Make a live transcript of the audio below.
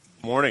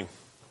Morning.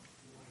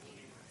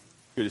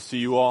 Good to see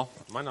you all.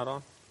 Am I not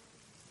on?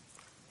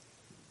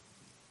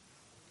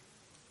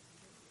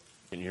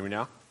 Can you hear me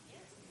now?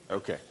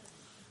 Okay.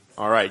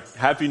 All right.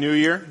 Happy New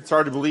Year. It's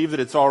hard to believe that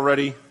it's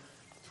already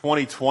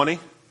 2020.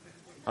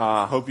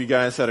 Hope you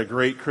guys had a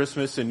great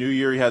Christmas and New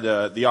Year. You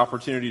had the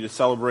opportunity to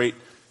celebrate,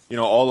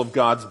 all of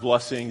God's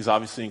blessings,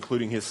 obviously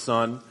including His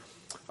Son.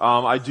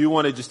 I do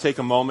want to just take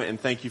a moment and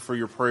thank you for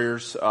your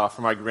prayers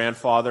for my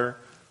grandfather.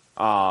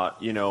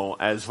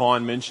 As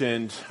Vaughn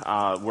mentioned,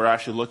 we're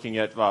actually looking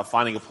at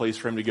finding a place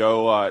for him to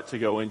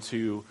go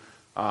into,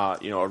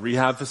 a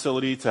rehab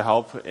facility to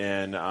help,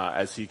 and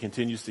as he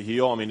continues to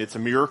heal. I mean, it's a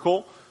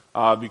miracle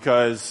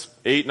because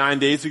 8-9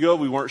 days ago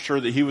we weren't sure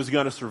that he was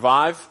going to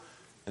survive,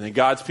 and then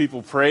God's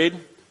people prayed,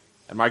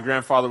 and my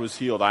grandfather was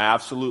healed. I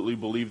absolutely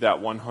believe that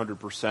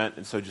 100%,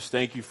 and so just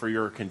thank you for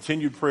your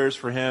continued prayers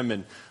for him,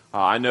 and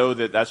I know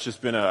that that's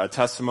just been a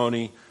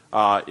testimony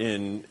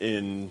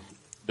in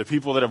the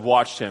people that have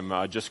watched him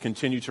just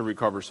continue to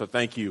recover. So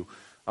thank you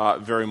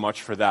very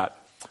much for that.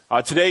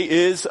 Today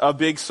is a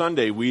big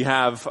Sunday. We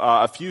have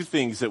a few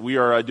things that we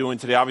are doing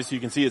today. Obviously,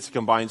 you can see it's a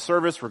combined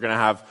service. We're going to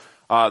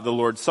have the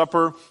Lord's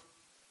Supper.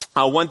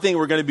 One thing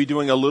we're going to be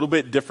doing a little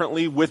bit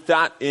differently with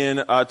that in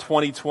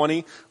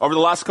 2020. Over the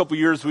last couple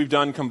years, we've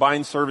done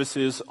combined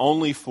services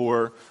only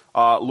for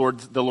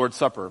the Lord's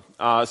Supper.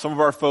 Some of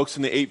our folks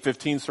in the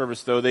 8:15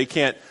 service, though, they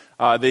can't.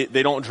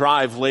 They don't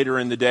drive later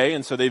in the day,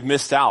 and so they've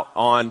missed out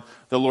on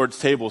the Lord's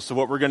table. So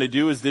what we're going to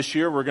do is this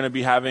year we're going to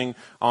be having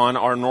on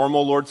our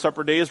normal Lord's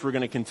Supper days, we're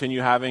going to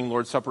continue having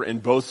Lord's Supper in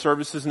both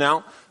services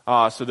now.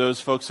 So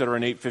those folks that are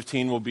in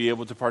 8:15 will be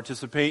able to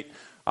participate.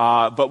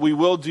 But we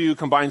will do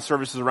combined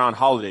services around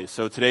holidays.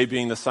 So today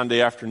being the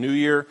Sunday after New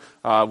Year,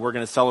 we're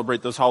going to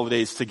celebrate those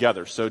holidays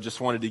together. So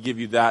just wanted to give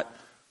you that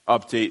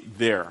update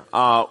there.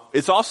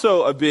 It's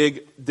also a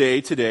big day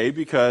today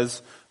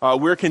because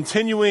we're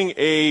continuing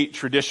a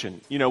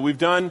tradition. We've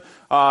done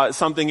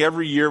something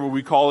every year where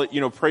we call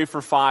it, Pray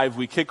for Five.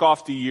 We kick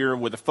off the year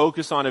with a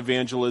focus on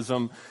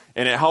evangelism,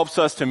 and it helps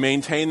us to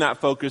maintain that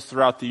focus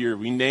throughout the year.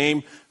 We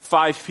name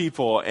 5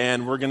 people,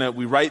 and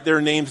we write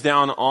their names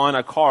down on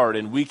a card,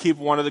 and we keep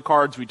one of the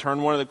cards. We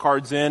turn one of the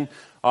cards in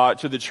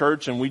to the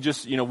church, and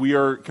we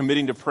are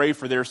committing to pray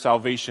for their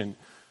salvation.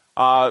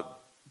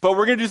 But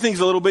we're going to do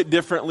things a little bit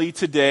differently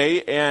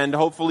today, and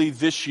hopefully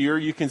this year.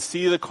 You can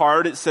see the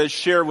card. It says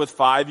Share with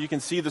 5. You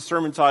can see the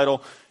sermon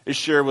title is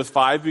Share with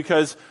 5,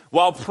 because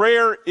while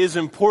prayer is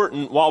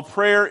important, while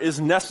prayer is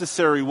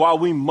necessary, while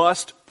we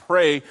must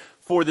pray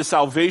for the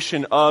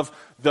salvation of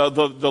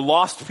the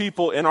lost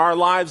people in our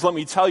lives, let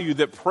me tell you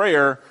that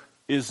prayer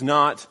is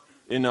not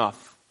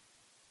enough.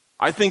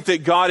 I think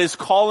that God is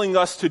calling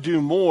us to do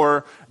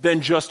more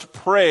than just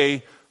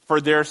pray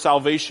for their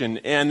salvation,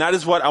 and that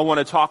is what I want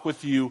to talk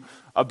with you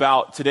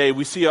about today.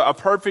 We see a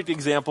perfect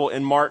example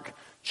in Mark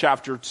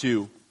chapter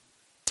 2.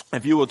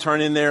 If you will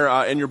turn in there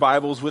in your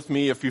Bibles with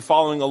me, if you're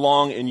following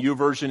along in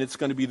YouVersion, it's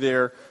going to be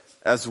there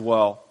as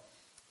well.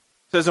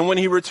 It says, and when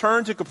he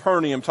returned to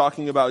Capernaum,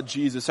 talking about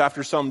Jesus,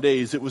 after some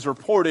days, it was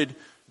reported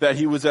that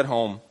he was at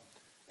home.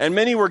 And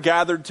many were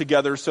gathered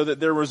together so that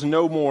there was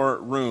no more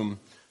room,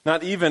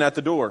 not even at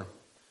the door.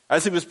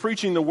 As he was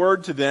preaching the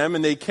word to them,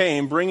 and they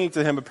came, bringing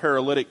to him a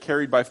paralytic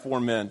carried by 4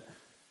 men.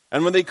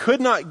 And when they could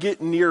not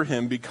get near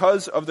him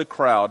because of the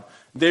crowd,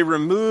 they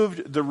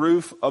removed the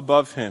roof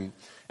above him.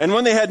 And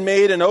when they had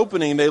made an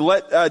opening, they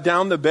let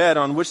down the bed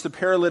on which the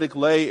paralytic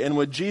lay. And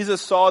when Jesus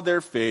saw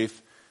their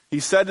faith, he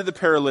said to the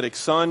paralytic,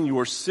 Son,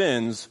 your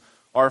sins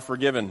are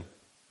forgiven.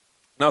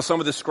 Now some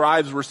of the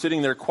scribes were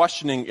sitting there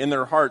questioning in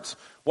their hearts,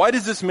 why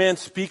does this man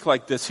speak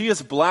like this? He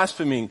is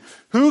blaspheming.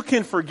 Who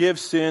can forgive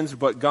sins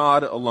but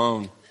God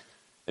alone?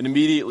 And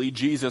immediately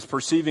Jesus,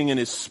 perceiving in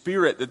his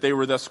spirit that they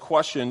thus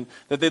questioned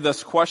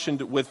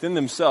within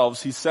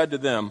themselves, he said to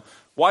them,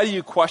 why do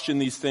you question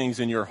these things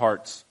in your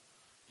hearts?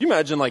 Can you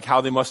imagine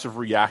how they must have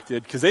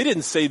reacted? Because they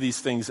didn't say these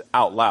things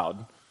out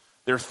loud.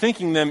 They're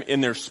thinking them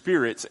in their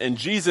spirits, and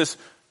Jesus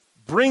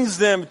brings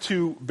them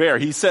to bear.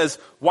 He says,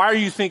 why are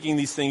you thinking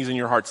these things in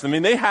your hearts?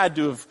 They had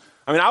to have,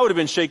 I would have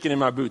been shaking in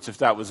my boots if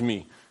that was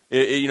me.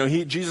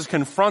 Jesus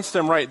confronts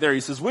them right there.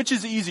 He says, which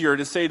is easier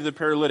to say to the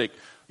paralytic,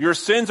 your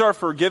sins are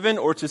forgiven,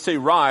 or to say,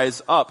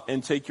 rise up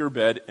and take your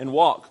bed and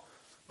walk?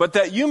 But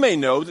that you may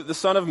know that the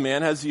Son of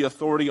Man has the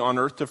authority on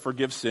earth to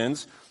forgive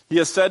sins, he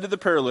has said to the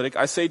paralytic,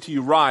 I say to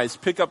you, rise,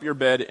 pick up your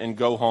bed and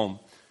go home.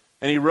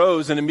 And he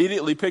rose and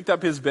immediately picked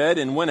up his bed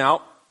and went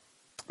out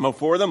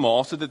before them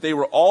all, so that they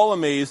were all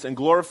amazed and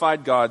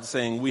glorified God,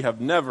 saying, we have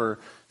never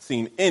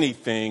seen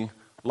anything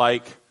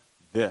like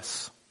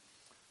this.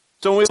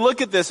 So when we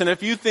look at this, and a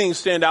few things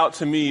stand out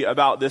to me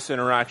about this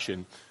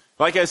interaction.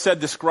 Like I said,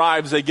 the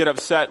scribes, they get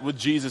upset with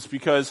Jesus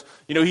because,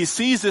 he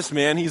sees this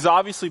man. He's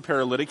obviously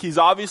paralytic. He's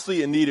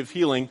obviously in need of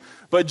healing.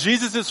 But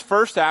Jesus'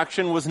 first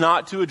action was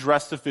not to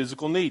address the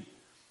physical need.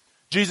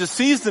 Jesus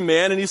sees the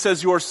man and he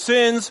says, your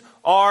sins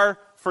are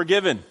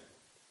forgiven.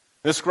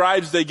 The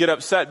scribes, they get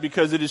upset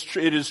because it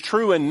is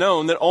true and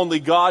known that only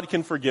God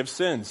can forgive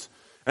sins.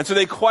 And so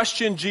they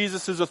question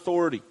Jesus'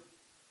 authority.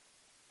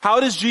 How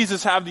does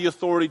Jesus have the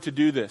authority to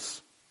do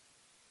this?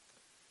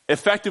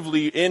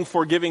 Effectively, in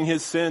forgiving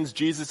his sins,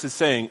 Jesus is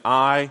saying,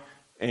 I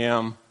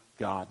am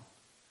God.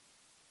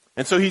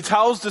 And so he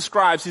tells the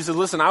scribes, he says,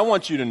 listen, I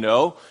want you to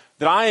know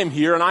that I am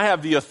here and I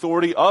have the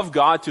authority of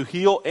God to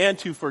heal and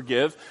to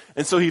forgive.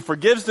 And so he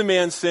forgives the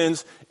man's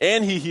sins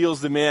and he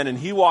heals the man and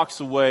he walks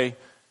away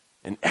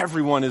and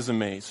everyone is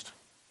amazed.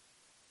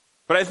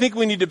 But I think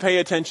we need to pay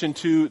attention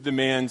to the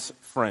man's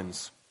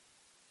friends.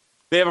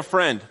 They have a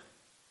friend.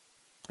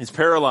 He's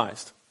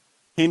paralyzed.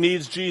 He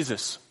needs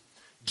Jesus.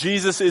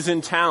 Jesus is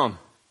in town.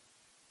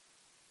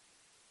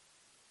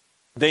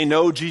 They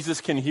know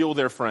Jesus can heal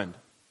their friend.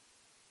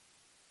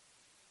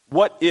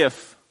 What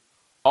if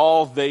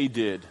all they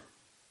did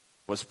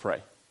was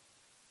pray?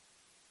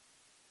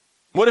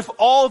 What if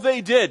all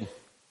they did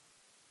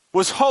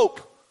was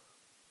hope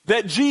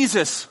that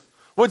Jesus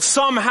would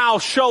somehow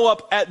show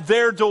up at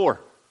their door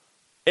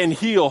and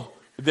heal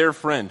their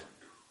friend?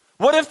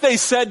 What if they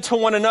said to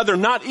one another,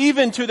 not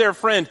even to their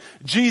friend,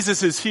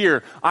 Jesus is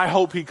here. I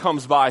hope he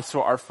comes by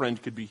so our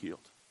friend could be healed.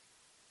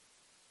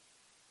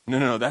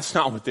 No, that's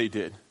not what they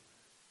did.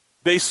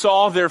 They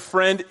saw their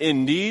friend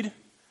in need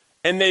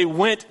and they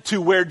went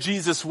to where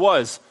Jesus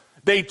was.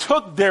 They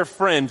took their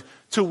friend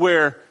to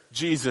where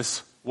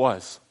Jesus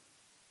was.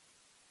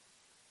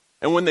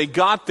 And when they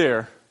got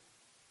there,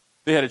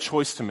 they had a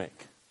choice to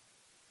make.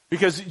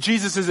 Because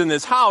Jesus is in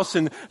this house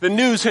and the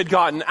news had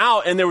gotten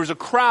out and there was a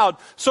crowd,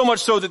 so much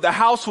so that the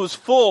house was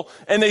full,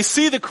 and they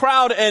see the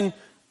crowd and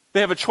they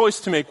have a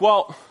choice to make.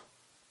 Well,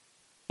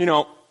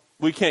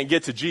 we can't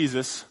get to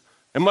Jesus.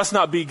 It must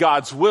not be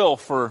God's will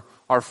for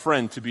our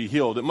friend to be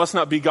healed. It must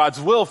not be God's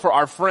will for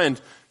our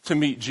friend to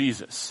meet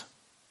Jesus.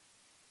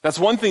 That's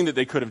one thing that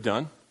they could have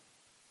done.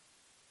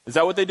 Is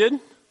that what they did?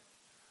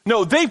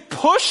 No, they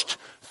pushed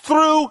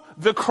through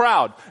the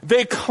crowd.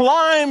 They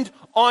climbed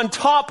on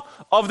top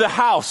of the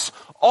house,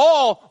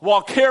 all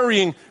while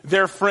carrying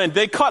their friend.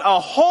 They cut a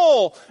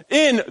hole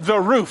in the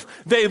roof.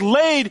 They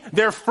laid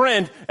their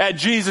friend at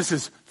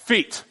Jesus'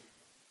 feet.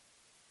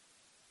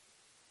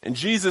 And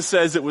Jesus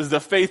says it was the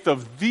faith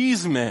of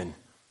these men.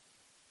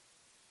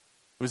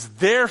 It was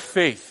their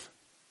faith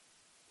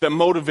that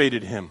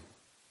motivated him.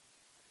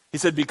 He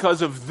said,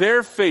 because of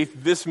their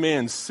faith, this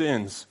man's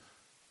sins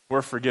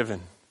were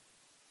forgiven.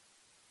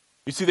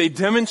 You see, they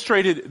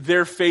demonstrated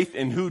their faith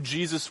in who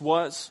Jesus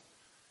was.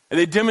 And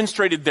they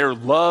demonstrated their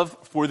love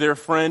for their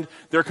friend,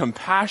 their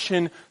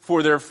compassion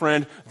for their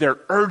friend, their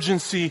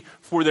urgency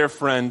for their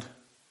friend.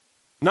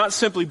 Not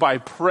simply by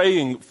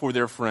praying for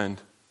their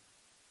friend,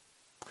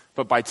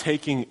 but by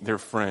taking their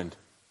friend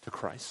to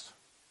Christ.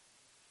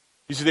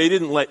 You see, they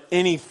didn't let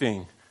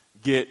anything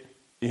get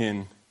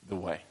in the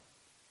way.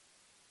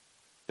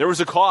 There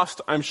was a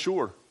cost, I'm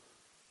sure.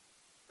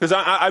 Because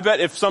I bet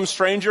if some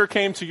stranger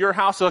came to your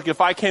house, like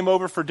if I came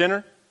over for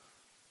dinner,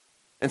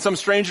 and some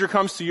stranger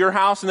comes to your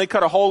house and they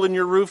cut a hole in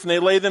your roof and they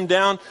lay them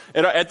down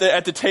at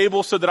the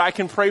table so that I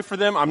can pray for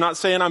them. I'm not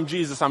saying I'm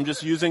Jesus. I'm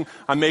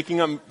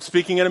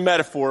speaking in a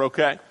metaphor,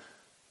 okay?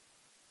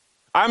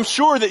 I'm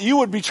sure that you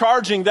would be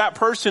charging that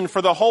person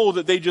for the hole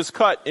that they just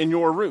cut in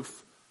your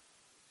roof.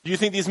 Do you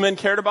think these men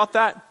cared about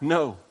that?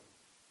 No.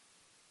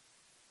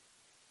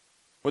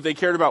 What they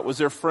cared about was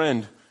their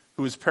friend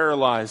who was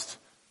paralyzed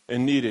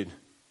and needed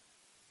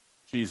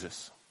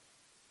Jesus.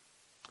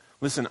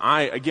 Listen,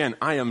 I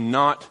am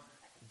not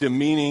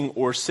demeaning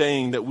or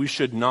saying that we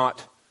should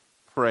not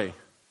pray.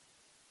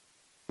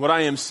 What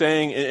I am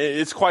saying,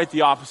 it's quite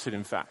the opposite,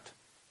 in fact.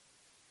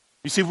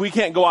 You see, we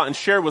can't go out and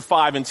share with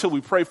 5 until we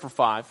pray for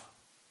 5.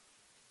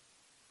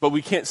 But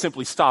we can't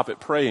simply stop at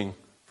praying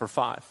for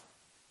 5.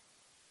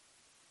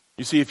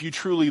 You see, if you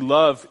truly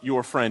love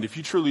your friend, if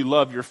you truly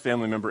love your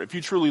family member, if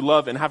you truly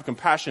love and have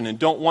compassion and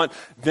don't want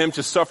them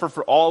to suffer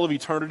for all of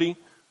eternity,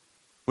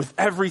 with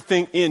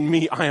everything in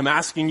me, I am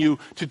asking you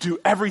to do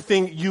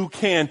everything you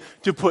can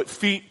to put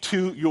feet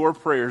to your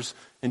prayers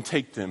and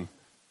take them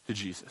to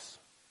Jesus.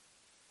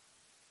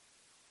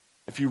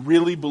 If you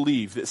really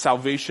believe that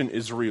salvation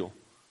is real,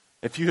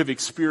 if you have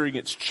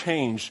experienced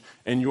change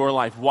in your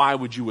life, why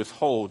would you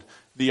withhold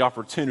the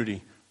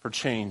opportunity for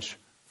change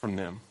from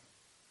them?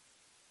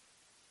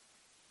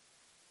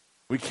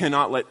 We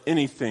cannot let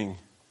anything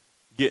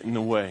get in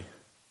the way.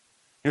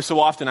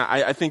 So often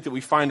I think that we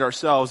find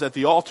ourselves at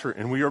the altar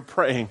and we are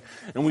praying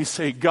and we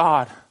say,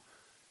 God,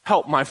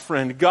 help my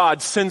friend.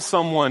 God, send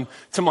someone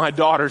to my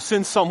daughter.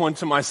 Send someone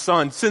to my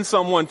son. Send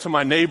someone to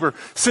my neighbor.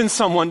 Send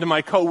someone to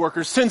my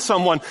coworker. Send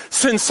someone.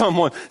 Send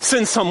someone.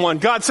 Send someone.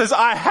 God says,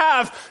 I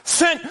have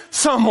sent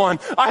someone.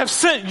 I have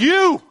sent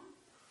you.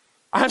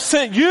 I have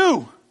sent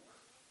you.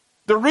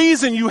 The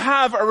reason you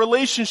have a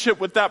relationship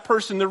with that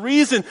person, the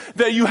reason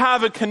that you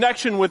have a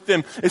connection with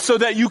them is so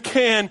that you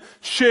can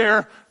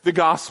share the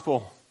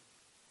gospel.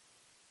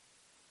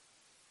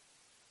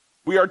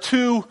 We are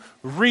too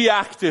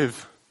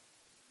reactive.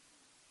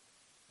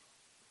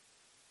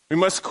 We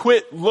must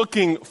quit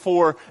looking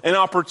for an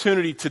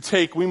opportunity to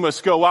take. We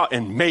must go out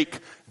and make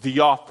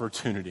the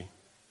opportunity.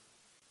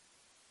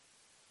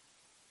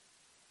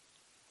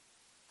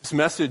 This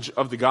message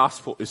of the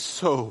gospel is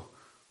so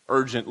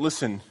urgent.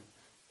 Listen,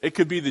 it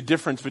could be the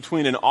difference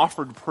between an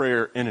offered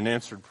prayer and an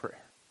answered prayer.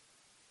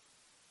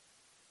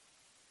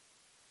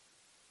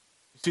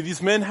 See,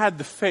 these men had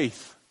the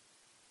faith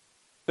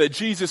that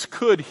Jesus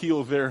could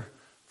heal their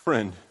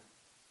friend.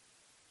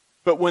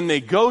 But when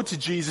they go to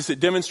Jesus, it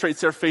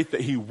demonstrates their faith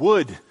that he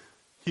would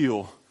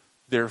heal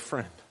their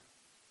friend.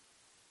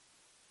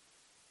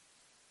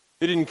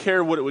 They didn't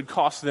care what it would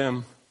cost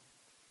them.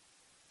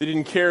 They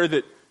didn't care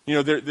that,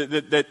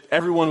 that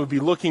everyone would be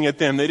looking at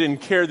them. They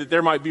didn't care that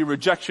there might be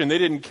rejection. They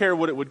didn't care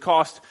what it would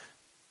cost.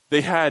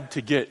 They had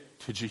to get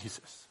to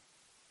Jesus.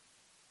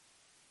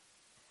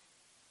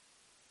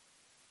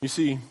 You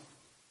see,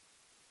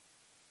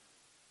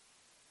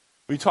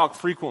 we talk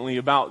frequently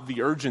about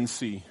the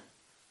urgency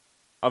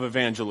of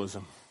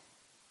evangelism,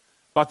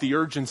 about the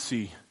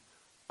urgency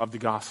of the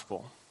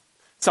gospel.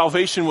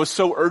 Salvation was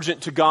so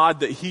urgent to God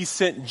that he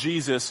sent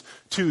Jesus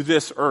to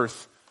this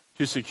earth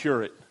to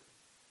secure it.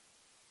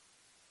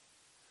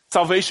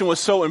 Salvation was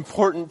so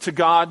important to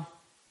God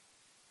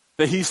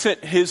that he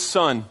sent his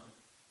son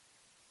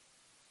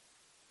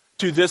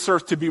to this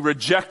earth to be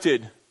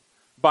rejected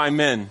by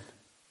men,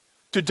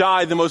 to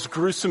die the most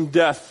gruesome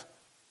death,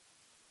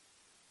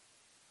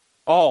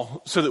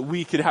 all so that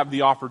we could have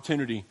the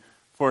opportunity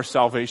for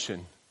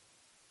salvation.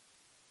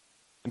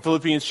 In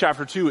Philippians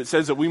chapter 2, it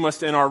says that we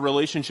must in our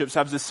relationships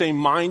have the same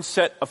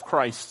mindset of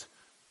Christ.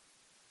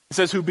 It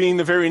says, who being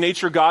the very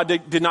nature of God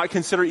did not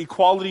consider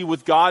equality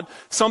with God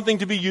something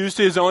to be used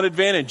to his own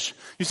advantage.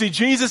 You see,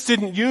 Jesus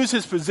didn't use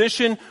his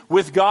position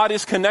with God,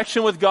 his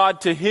connection with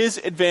God, to his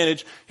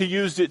advantage. He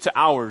used it to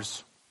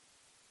ours.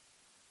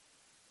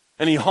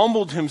 And he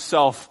humbled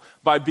himself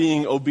by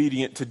being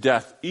obedient to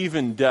death,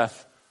 even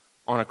death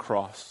on a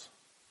cross.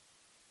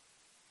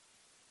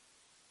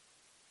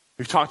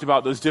 We've talked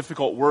about those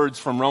difficult words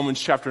from Romans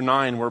chapter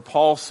 9 where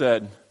Paul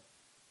said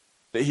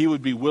that he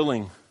would be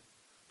willing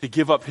to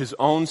give up his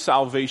own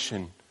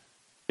salvation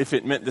if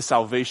it meant the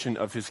salvation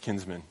of his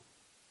kinsmen.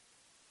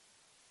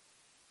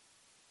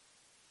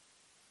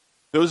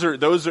 Those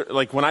are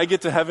like when I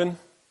get to heaven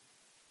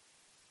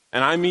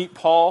and I meet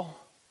Paul,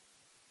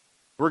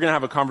 we're going to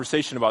have a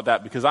conversation about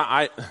that because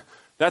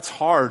that's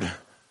hard.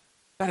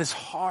 That is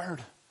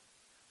hard.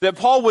 That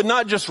Paul would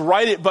not just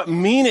write it, but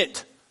mean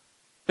it.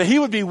 That he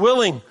would be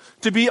willing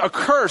to be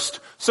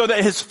accursed so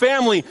that his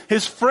family,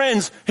 his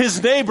friends,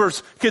 his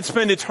neighbors could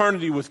spend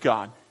eternity with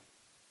God.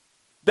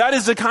 That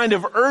is the kind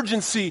of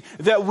urgency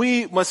that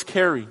we must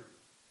carry.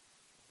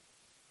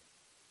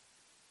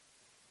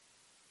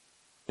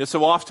 Yet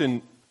so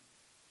often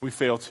we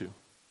fail to.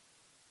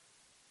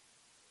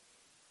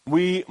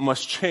 We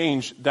must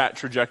change that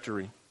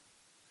trajectory.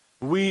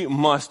 We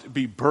must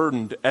be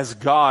burdened as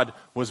God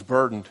was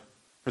burdened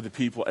for the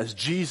people, as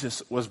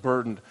Jesus was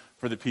burdened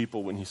for the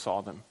people when he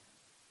saw them.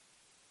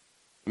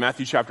 In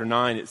Matthew chapter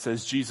 9, it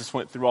says, Jesus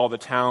went through all the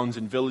towns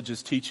and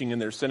villages, teaching in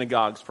their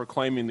synagogues,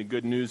 proclaiming the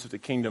good news of the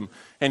kingdom,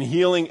 and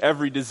healing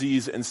every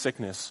disease and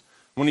sickness.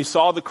 When he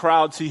saw the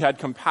crowds, he had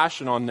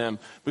compassion on them,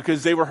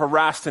 because they were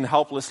harassed and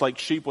helpless like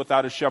sheep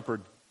without a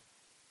shepherd.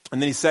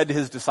 And then he said to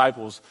his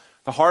disciples,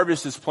 the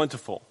harvest is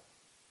plentiful,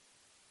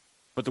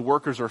 but the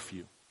workers are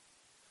few.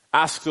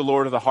 Ask the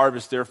Lord of the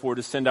harvest, therefore,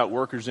 to send out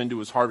workers into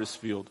his harvest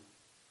field.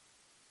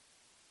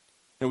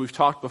 And we've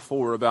talked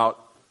before about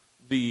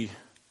the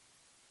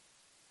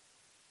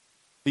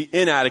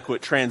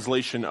inadequate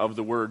translation of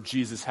the word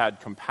Jesus had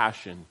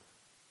compassion.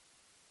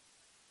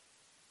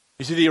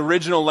 You see, the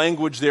original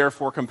language there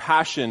for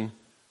compassion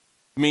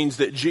means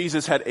that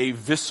Jesus had a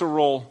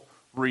visceral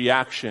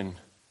reaction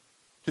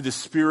to the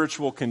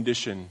spiritual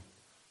condition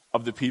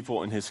of the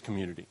people in his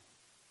community.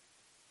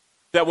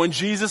 That when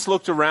Jesus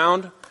looked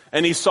around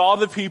and he saw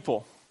the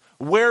people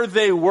where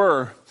they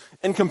were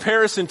in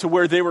comparison to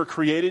where they were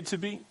created to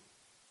be,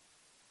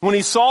 when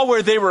he saw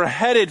where they were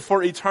headed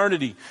for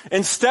eternity,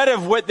 instead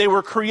of what they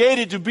were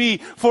created to be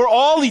for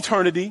all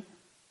eternity,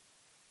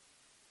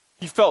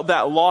 he felt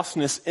that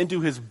lostness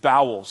into his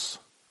bowels,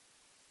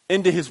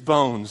 into his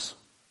bones.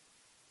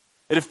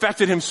 It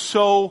affected him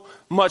so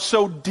much,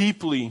 so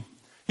deeply.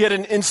 He had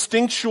an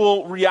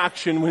instinctual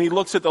reaction when he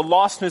looks at the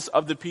lostness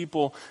of the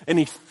people and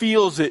he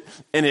feels it,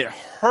 and it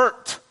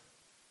hurt.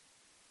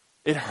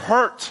 It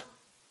hurt.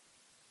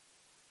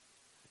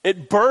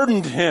 It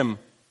burdened him.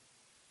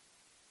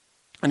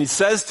 And he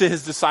says to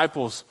his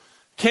disciples,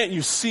 can't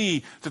you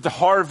see that the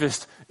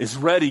harvest is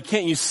ready?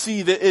 Can't you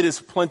see that it is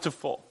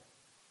plentiful?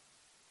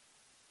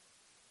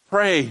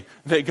 Pray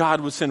that God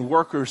would send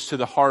workers to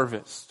the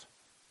harvest.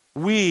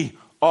 We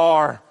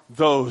are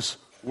those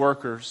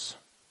workers.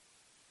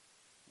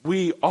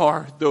 We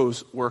are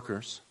those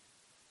workers.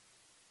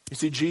 You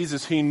see,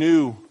 Jesus, he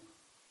knew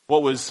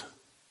where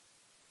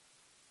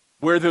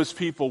those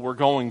people were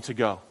going to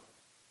go.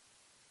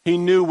 He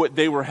knew what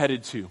they were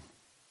headed to.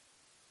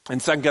 In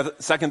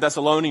 2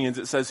 Thessalonians,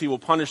 it says he will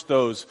punish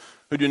those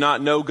who do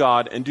not know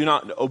God and do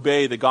not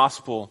obey the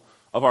gospel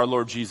of our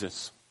Lord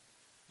Jesus.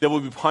 They will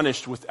be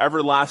punished with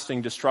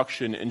everlasting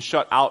destruction and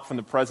shut out from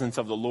the presence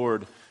of the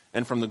Lord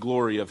and from the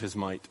glory of his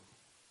might.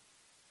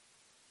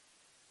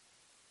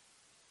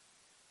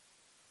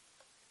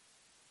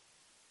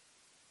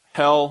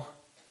 Hell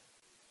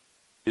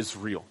is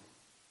real.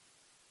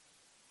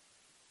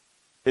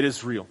 It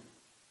is real.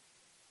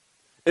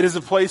 It is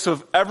a place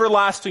of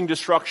everlasting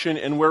destruction,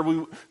 and where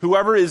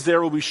whoever is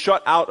there will be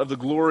shut out of the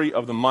glory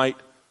of the might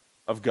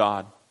of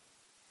God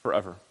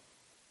forever.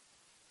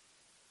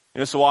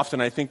 So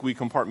often I think we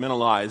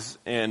compartmentalize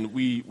and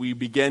we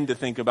begin to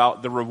think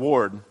about the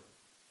reward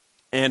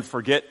and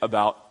forget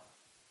about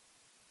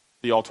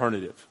the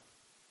alternative.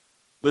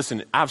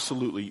 Listen,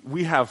 absolutely,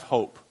 we have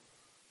hope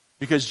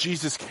because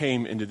Jesus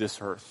came into this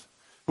earth.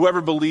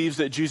 Whoever believes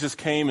that Jesus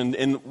came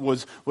and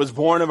was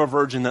born of a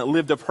virgin, that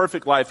lived a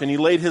perfect life, and he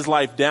laid his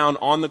life down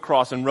on the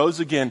cross and rose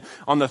again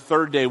on the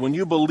third day, when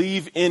you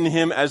believe in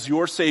him as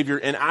your Savior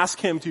and ask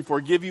him to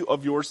forgive you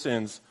of your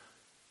sins,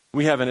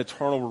 we have an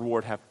eternal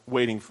reward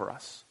waiting for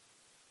us.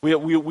 We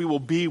will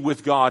be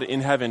with God in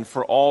heaven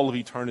for all of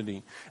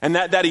eternity. And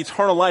that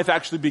eternal life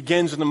actually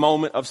begins in the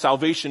moment of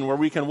salvation, where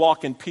we can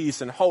walk in peace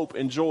and hope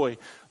and joy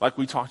like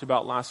we talked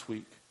about last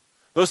week.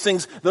 Those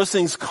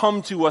things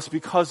come to us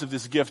because of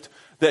this gift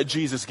that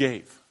Jesus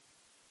gave.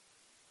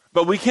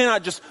 But we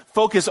cannot just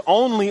focus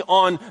only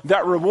on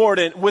that reward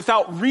and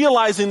without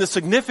realizing the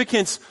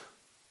significance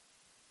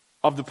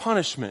of the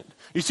punishment.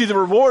 You see, the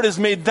reward is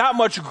made that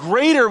much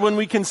greater when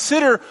we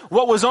consider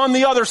what was on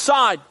the other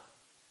side.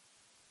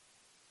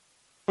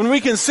 When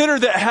we consider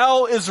that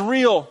hell is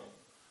real,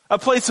 a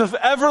place of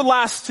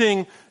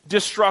everlasting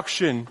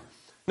destruction.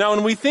 Now,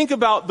 when we think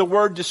about the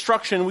word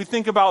destruction, we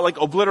think about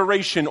like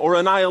obliteration or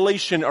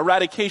annihilation,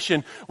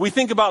 eradication. We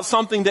think about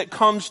something that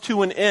comes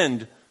to an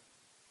end.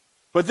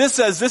 But this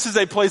says this is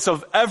a place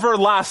of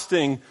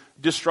everlasting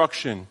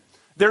destruction.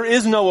 There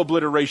is no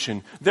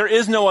obliteration. There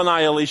is no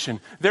annihilation.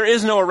 There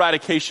is no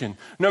eradication.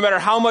 No matter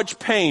how much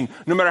pain,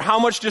 no matter how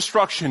much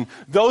destruction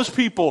those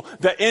people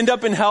that end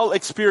up in hell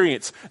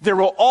experience, there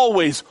will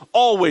always,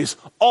 always,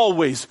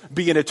 always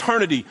be an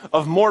eternity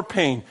of more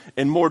pain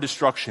and more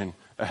destruction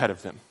ahead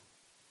of them.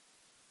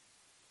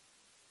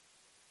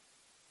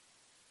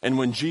 And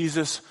when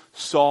Jesus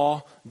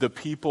saw the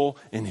people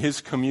in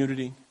his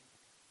community,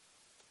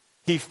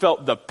 he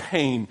felt the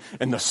pain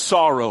and the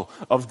sorrow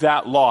of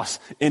that loss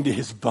into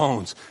his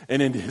bones and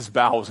into his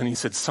bowels. And he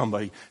said,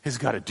 somebody has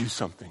got to do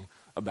something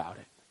about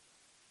it.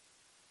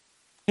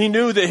 He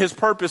knew that his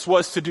purpose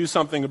was to do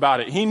something about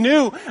it. He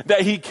knew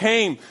that he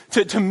came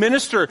to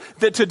minister,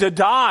 to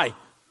die.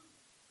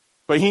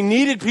 But he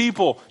needed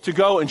people to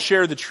go and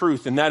share the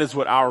truth. And that is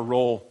what our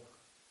role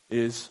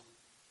is.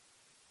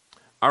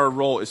 Our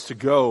role is to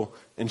go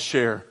and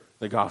share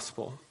the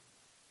gospel.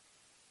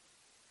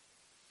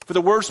 For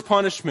the worst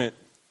punishment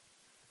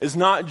is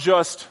not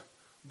just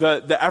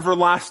the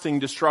everlasting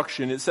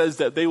destruction. It says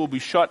that they will be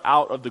shut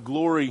out of the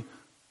glory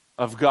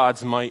of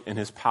God's might and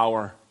his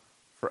power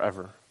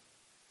forever.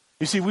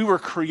 You see, we were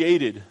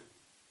created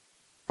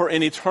for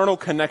an eternal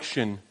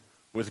connection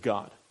with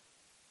God.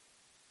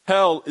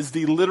 Hell is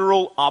the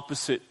literal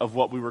opposite of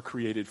what we were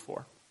created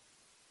for.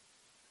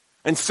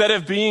 Instead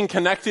of being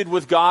connected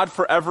with God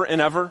forever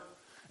and ever,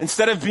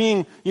 instead of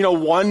being,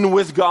 one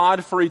with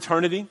God for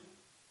eternity,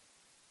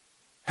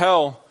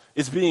 hell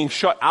is being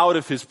shut out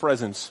of his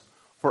presence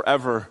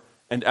forever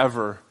and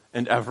ever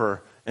and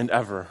ever and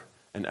ever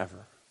and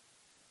ever.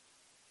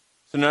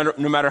 So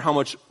no matter how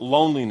much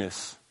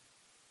loneliness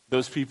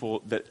those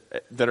people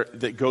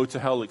that go to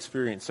hell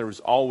experience, there is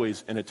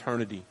always an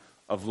eternity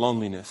of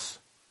loneliness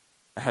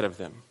ahead of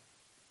them.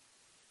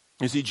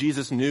 You see,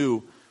 Jesus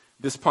knew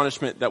this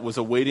punishment that was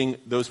awaiting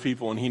those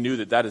people, and he knew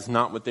that is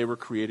not what they were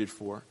created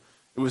for.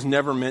 It was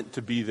never meant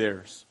to be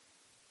theirs.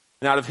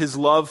 And out of his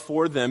love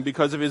for them,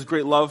 because of his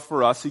great love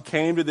for us, he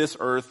came to this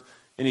earth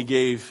and he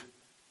gave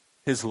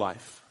his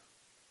life.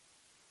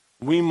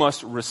 We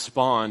must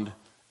respond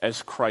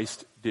as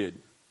Christ did.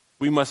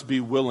 We must be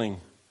willing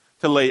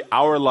to lay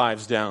our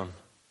lives down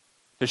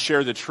to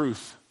share the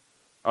truth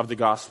of the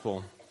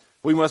gospel.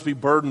 We must be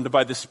burdened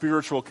by the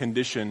spiritual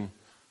condition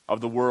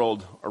of the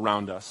world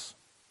around us.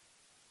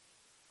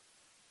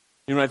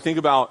 When I think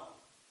about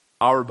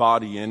our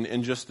body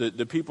and just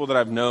the people that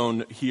I've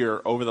known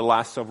here over the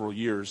last several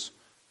years,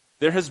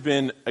 there has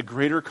been a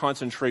greater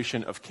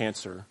concentration of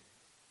cancer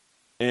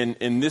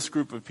in this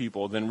group of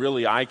people than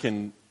really I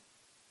can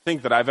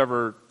think that I've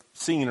ever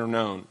seen or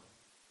known.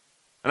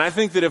 And I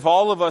think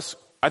that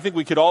I think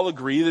we could all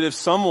agree that if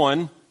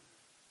someone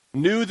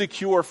knew the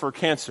cure for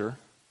cancer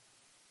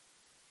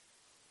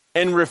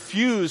and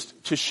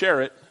refused to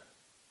share it,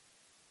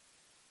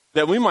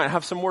 that we might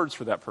have some words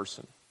for that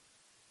person.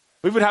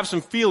 We would have some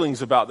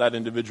feelings about that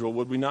individual,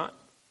 would we not?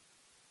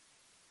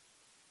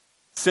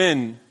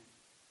 Sin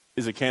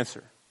is a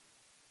cancer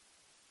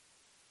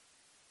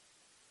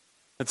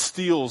that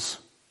steals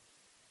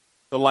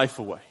the life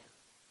away.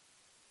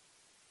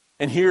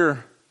 And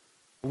here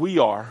we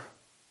are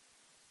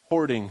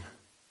hoarding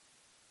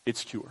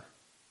its cure.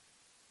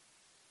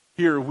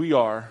 Here we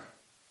are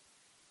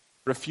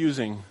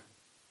refusing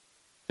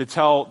to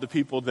tell the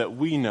people that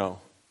we know,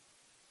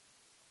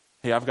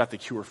 hey, I've got the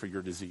cure for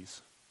your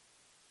disease.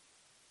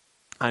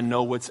 I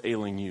know what's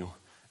ailing you,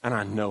 and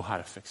I know how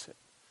to fix it.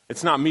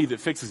 It's not me that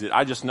fixes it.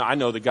 I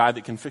know the guy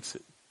that can fix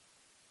it.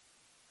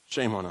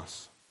 Shame on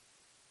us.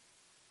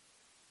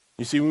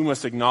 You see, we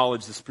must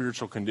acknowledge the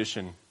spiritual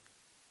condition.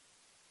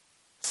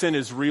 Sin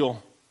is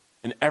real,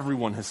 and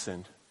everyone has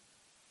sinned.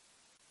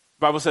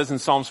 The Bible says in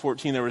Psalms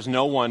 14, there is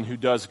no one who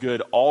does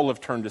good. All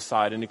have turned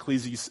aside. In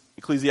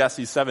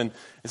Ecclesiastes 7,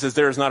 it says,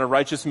 there is not a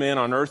righteous man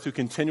on earth who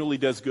continually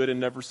does good and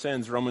never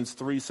sins. Romans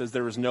 3 says,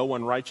 there is no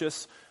one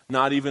righteous,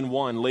 not even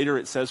one. Later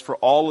it says, for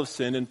all have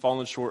sinned and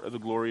fallen short of the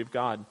glory of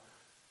God.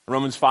 In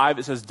Romans 5,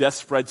 it says, death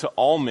spread to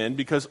all men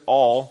because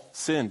all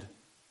sinned.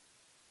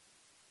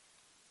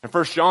 In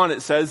 1 John,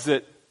 it says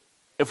that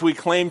if we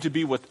claim to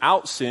be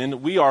without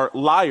sin, we are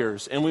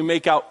liars, and we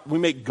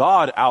make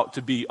God out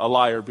to be a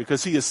liar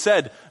because he has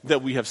said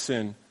that we have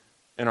sin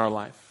in our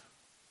life.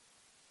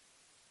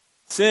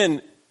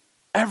 Sin,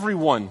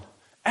 everyone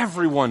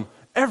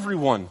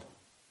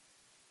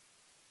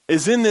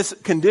is in this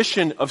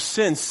condition of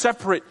sin,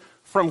 separate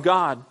from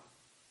God.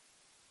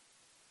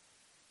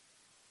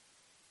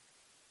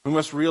 We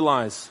must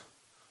realize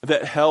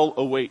that hell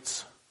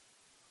awaits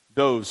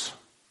those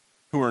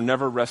who are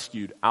never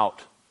rescued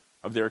out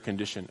of their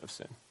condition of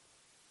sin.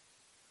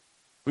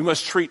 We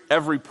must treat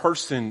every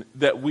person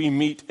that we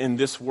meet in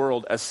this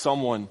world as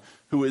someone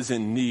who is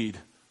in need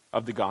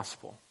of the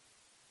gospel.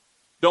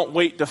 Don't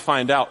wait to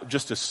find out,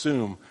 just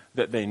assume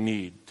that they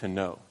need to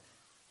know.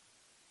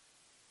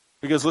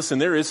 Because listen,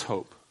 there is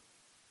hope.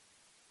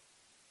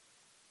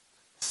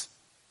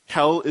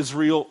 Hell is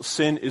real,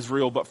 sin is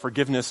real, but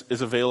forgiveness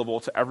is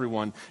available to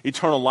everyone.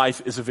 Eternal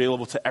life is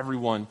available to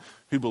everyone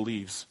who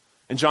believes.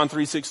 In John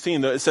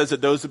 3:16, it says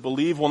that those that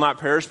believe will not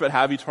perish but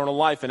have eternal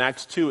life. In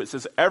Acts 2, it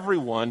says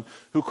everyone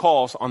who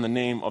calls on the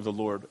name of the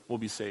Lord will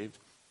be saved.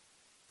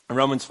 In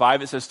Romans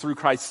 5, it says through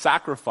Christ's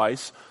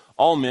sacrifice,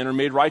 all men are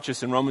made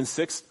righteous. In Romans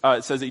 6,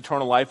 it says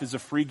eternal life is a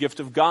free gift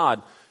of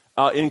God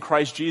in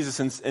Christ Jesus.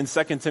 In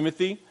 2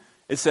 Timothy,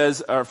 it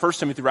says, or 1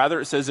 Timothy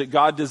rather, it says that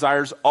God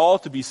desires all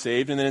to be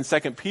saved. And then in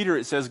 2 Peter,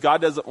 it says God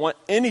doesn't want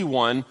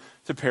anyone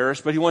to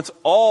perish, but he wants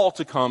all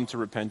to come to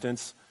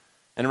repentance.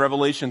 And in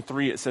Revelation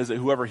 3, it says that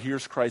whoever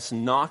hears Christ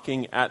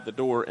knocking at the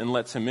door and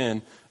lets him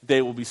in,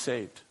 they will be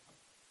saved.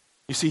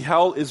 You see,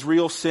 hell is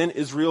real, sin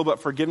is real,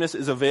 but forgiveness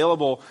is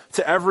available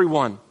to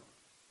everyone.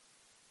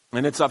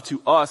 And it's up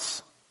to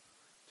us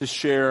to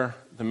share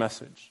the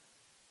message.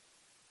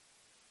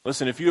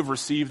 Listen, if you have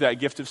received that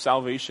gift of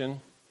salvation,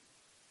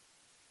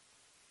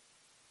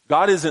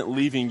 God isn't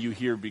leaving you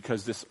here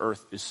because this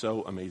earth is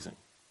so amazing.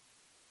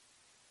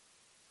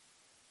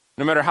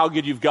 No matter how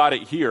good you've got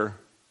it here,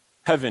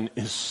 heaven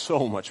is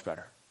so much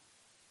better.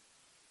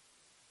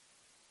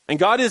 And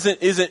God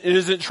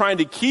isn't trying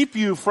to keep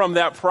you from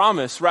that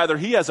promise. Rather,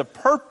 he has a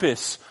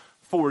purpose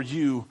for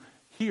you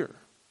here.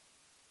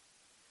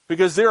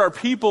 Because there are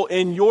people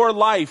in your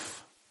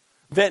life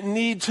that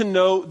need to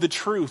know the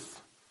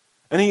truth.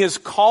 And he is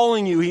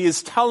calling you, he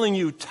is telling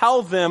you,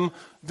 tell them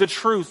the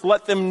truth.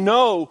 Let them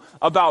know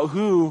about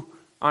who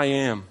I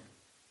am.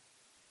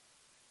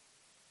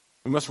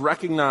 We must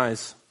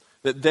recognize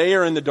that they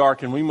are in the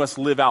dark and we must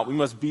live out. We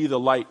must be the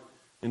light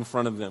in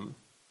front of them.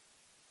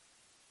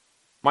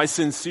 My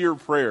sincere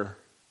prayer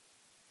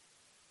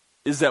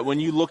is that when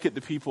you look at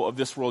the people of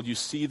this world, you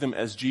see them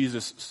as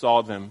Jesus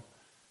saw them,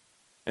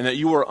 and that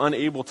you are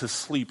unable to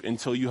sleep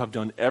until you have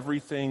done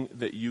everything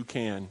that you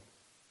can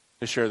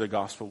to share the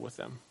gospel with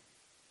them.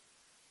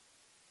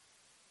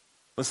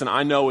 Listen,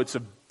 I know it's a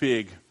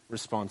big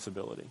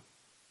responsibility.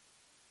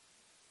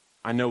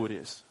 I know it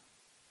is.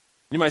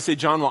 You might say,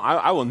 John, well,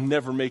 I will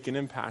never make an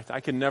impact. I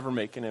can never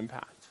make an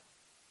impact.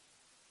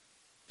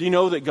 Do you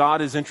know that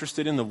God is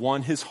interested in the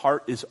one? His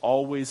heart is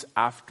always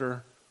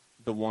after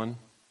the one.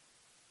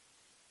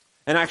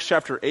 In Acts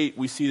chapter 8,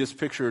 we see this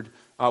pictured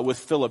with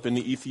Philip and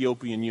the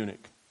Ethiopian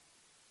eunuch.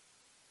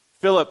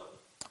 Philip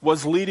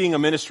was leading a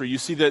ministry. You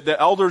see that the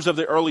elders of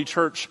the early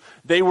church,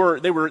 they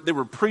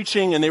were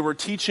preaching and they were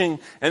teaching,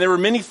 and there were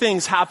many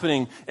things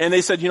happening. And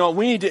they said,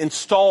 we need to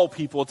install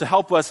people to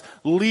help us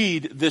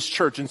lead this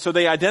church. And so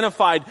they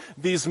identified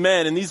these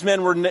men, and these men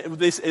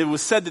it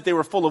was said that they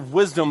were full of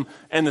wisdom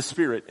and the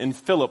Spirit, and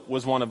Philip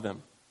was one of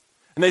them.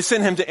 And they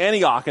sent him to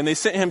Antioch, and they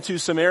sent him to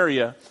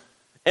Samaria.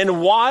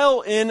 And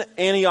while in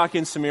Antioch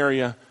and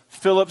Samaria,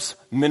 Philip's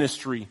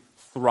ministry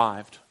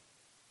thrived.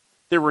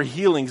 There were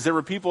healings. There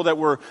were people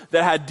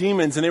that had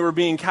demons and they were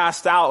being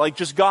cast out. Like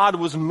just God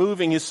was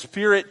moving. His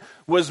Spirit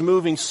was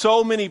moving.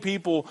 So many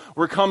people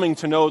were coming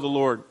to know the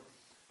Lord.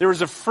 There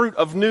was a fruit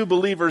of new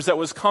believers that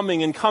was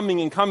coming and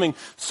coming and coming.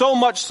 So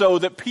much so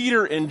that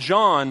Peter and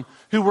John,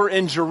 who were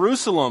in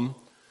Jerusalem,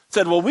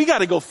 said, well, we got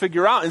to go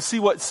figure out and see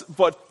what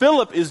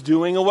Philip is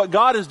doing and what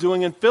God is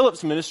doing in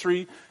Philip's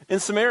ministry in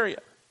Samaria.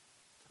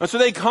 And so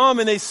they come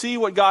and they see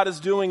what God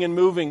is doing and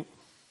moving.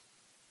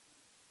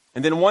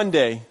 And then one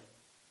day,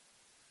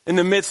 in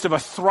the midst of a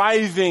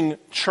thriving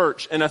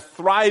church and a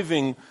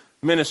thriving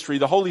ministry,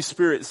 the Holy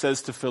Spirit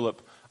says to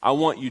Philip, I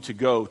want you to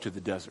go to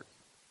the desert.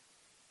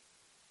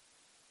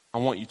 I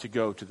want you to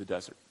go to the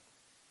desert.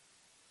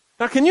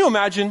 Now, can you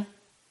imagine?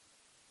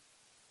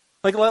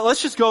 Like,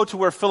 let's just go to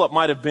where Philip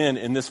might have been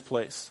in this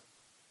place.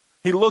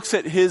 He looks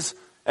at his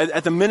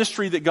at the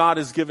ministry that God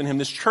has given him,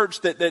 this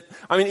church that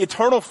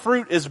eternal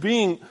fruit is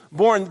being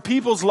born.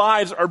 People's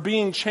lives are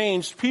being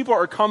changed. People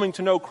are coming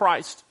to know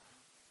Christ.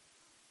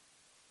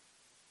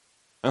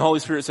 And the Holy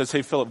Spirit says,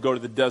 hey, Philip, go to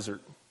the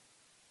desert.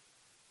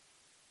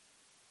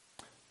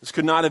 This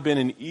could not have been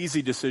an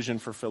easy decision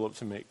for Philip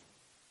to make.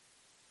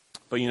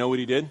 But you know what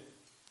he did?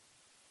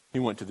 He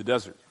went to the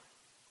desert.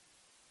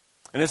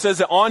 And it says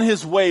that on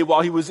his way,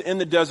 while he was in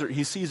the desert,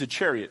 he sees a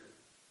chariot.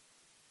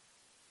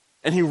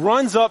 And he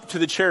runs up to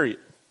the chariot.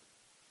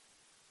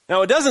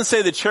 Now, it doesn't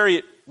say the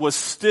chariot was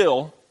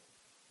still.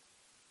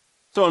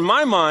 So in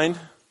my mind,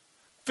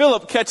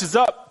 Philip catches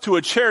up to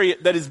a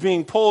chariot that is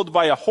being pulled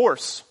by a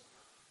horse.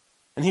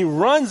 And he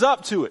runs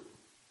up to it.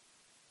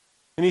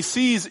 And he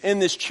sees in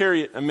this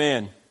chariot a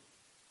man,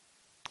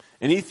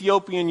 an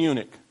Ethiopian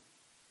eunuch,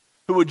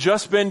 who had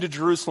just been to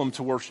Jerusalem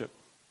to worship.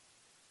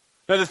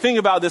 Now the thing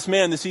about this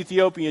man, this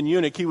Ethiopian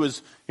eunuch, he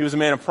was a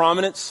man of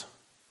prominence,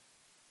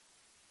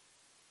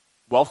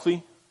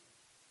 wealthy.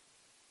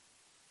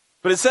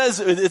 But it says,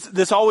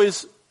 this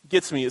always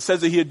gets me, it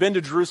says that he had been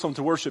to Jerusalem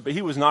to worship, but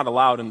he was not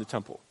allowed in the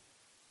temple.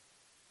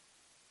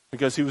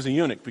 Because he was a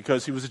eunuch,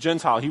 because he was a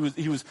Gentile. He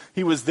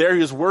was there,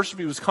 he was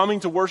worshiping, he was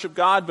coming to worship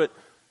God, but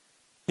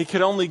he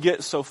could only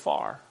get so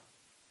far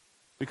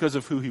because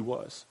of who he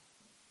was.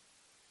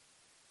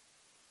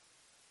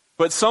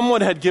 But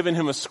someone had given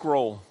him a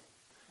scroll,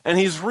 and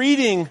he's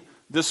reading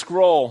the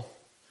scroll,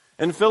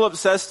 and Philip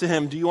says to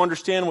him, do you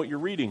understand what you're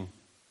reading?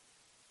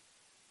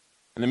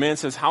 And the man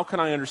says, how can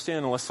I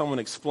understand unless someone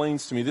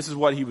explains to me? This is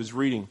what he was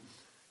reading.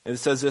 And it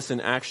says this in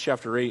Acts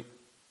chapter 8,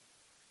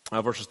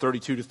 verses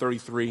 32 to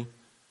 33.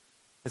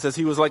 It says,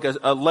 he was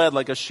led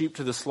like a sheep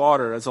to the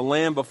slaughter. As a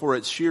lamb before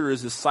its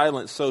shearers is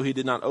silent, so he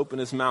did not open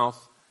his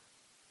mouth.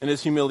 In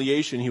his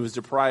humiliation, he was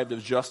deprived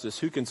of justice.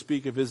 Who can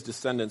speak of his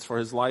descendants? For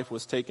his life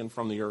was taken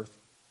from the earth.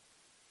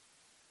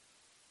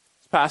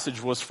 This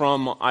passage was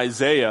from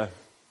Isaiah.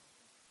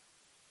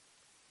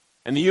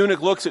 And the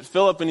eunuch looks at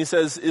Philip and he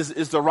says,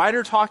 is the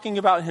writer talking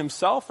about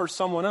himself or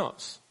someone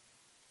else?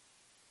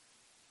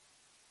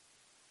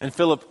 And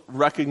Philip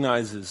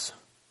recognizes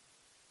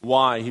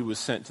why he was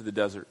sent to the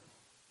desert.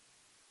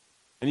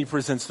 And he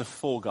presents the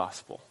full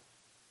gospel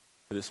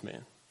to this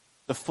man.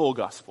 The full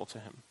gospel to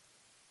him.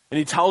 And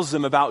he tells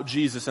them about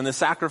Jesus and the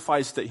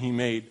sacrifice that he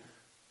made.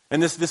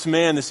 And this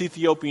man, this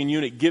Ethiopian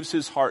eunuch, gives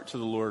his heart to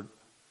the Lord.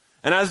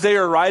 And as they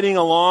are riding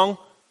along,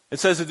 it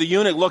says that the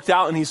eunuch looked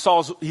out and he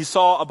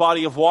saw a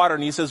body of water,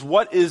 and he says,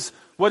 what is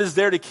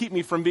there to keep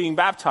me from being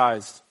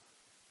baptized?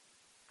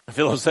 And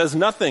Philip says,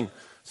 nothing.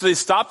 So they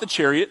stop the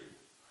chariot.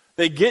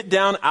 They get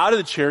down out of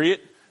the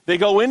chariot. They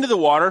go into the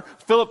water.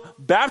 Philip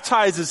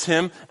baptizes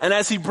him, and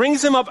as he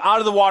brings him up out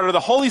of the water, the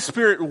Holy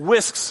Spirit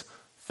whisks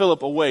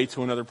Philip away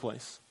to another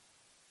place.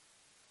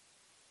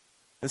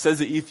 It says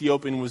the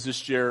Ethiopian was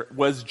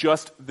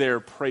just there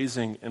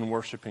praising and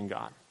worshiping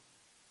God.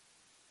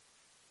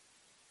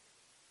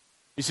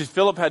 You see,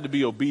 Philip had to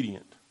be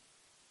obedient.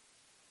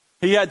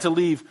 He had to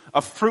leave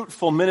a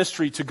fruitful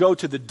ministry to go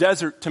to the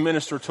desert to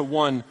minister to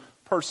one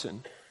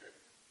person.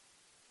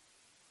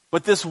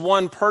 But this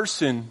one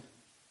person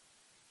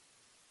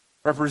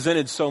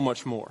represented so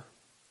much more.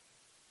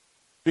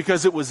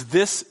 Because it was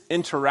this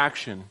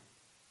interaction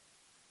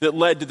that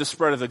led to the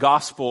spread of the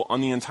gospel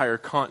on the entire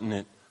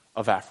continent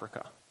of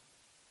Africa.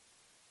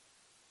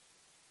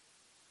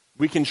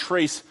 We can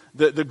trace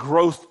the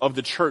growth of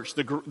the church,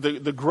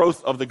 the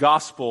growth of the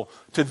gospel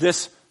to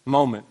this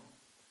moment.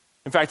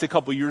 In fact, a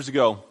couple years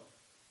ago,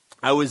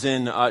 I was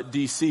in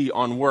D.C.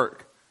 on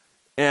work,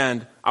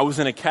 and I was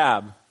in a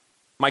cab.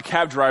 My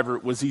cab driver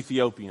was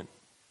Ethiopian.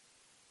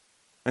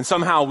 And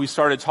somehow we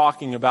started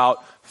talking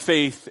about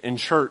faith and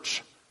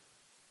church.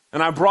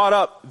 And I brought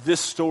up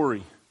this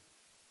story.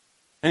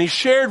 And he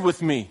shared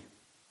with me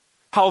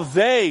how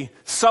they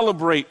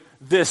celebrate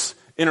this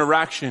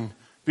interaction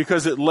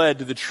because it led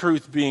to the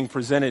truth being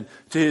presented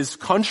to his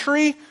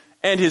country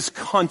and his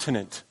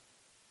continent.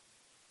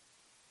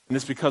 And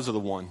it's because of the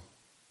one.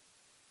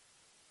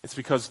 It's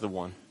because of the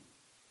one.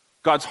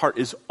 God's heart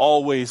is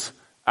always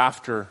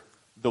after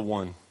the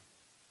one.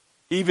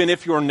 Even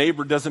if your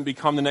neighbor doesn't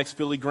become the next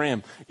Billy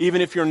Graham, even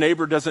if your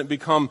neighbor doesn't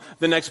become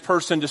the next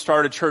person to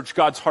start a church,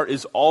 God's heart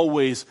is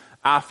always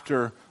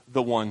after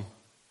the one.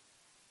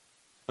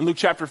 In Luke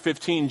chapter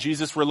 15,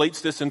 Jesus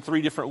relates this in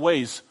 3 different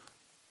ways.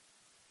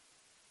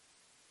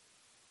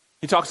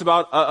 He talks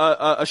about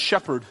a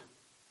shepherd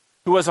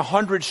who has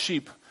 100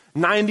 sheep.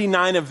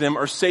 99 of them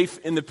are safe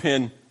in the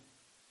pen.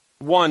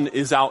 One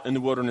is out in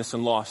the wilderness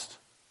and lost.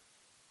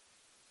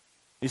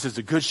 He says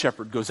the good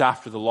shepherd goes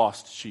after the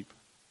lost sheep.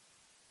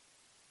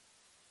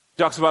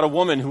 He talks about a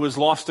woman who has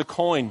lost a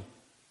coin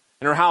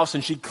in her house,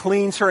 and she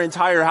cleans her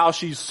entire house.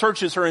 She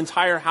searches her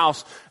entire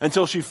house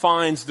until she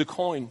finds the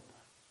coin.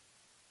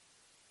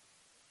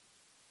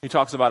 He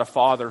talks about a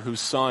father whose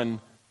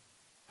son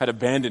had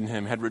abandoned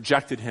him, had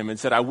rejected him, and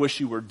said, I wish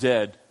you were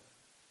dead.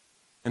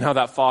 And how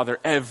that father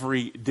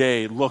every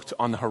day looked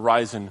on the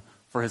horizon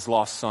for his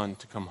lost son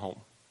to come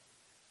home.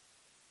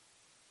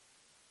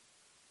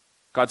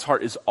 God's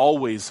heart is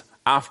always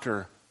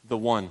after the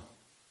one.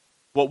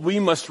 what we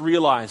must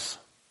realize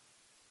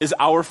is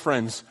our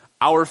friends,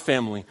 our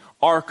family,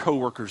 our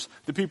coworkers,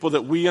 the people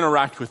that we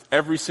interact with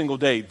every single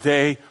day,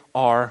 they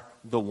are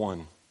the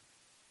one.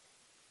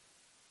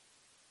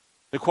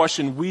 The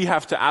question we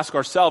have to ask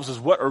ourselves is,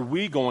 what are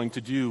we going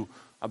to do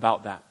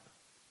about that?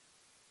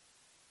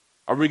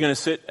 Are we going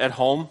to sit at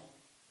home,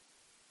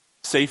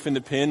 safe in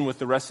the pen with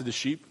the rest of the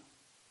sheep?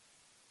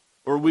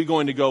 Or are we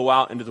going to go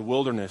out into the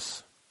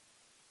wilderness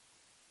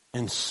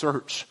and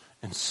search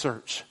and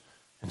search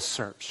and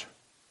search?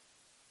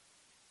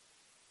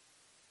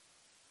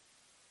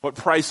 What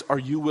price are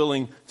you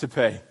willing to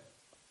pay?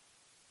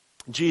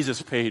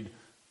 Jesus paid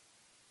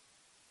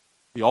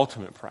the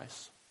ultimate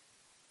price,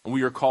 and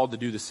we are called to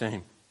do the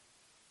same.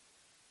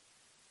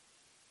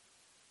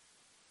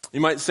 You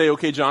might say,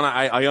 okay, John,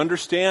 I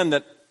understand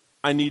that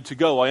I need to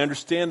go. I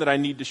understand that I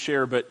need to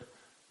share, but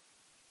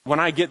when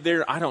I get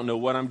there, I don't know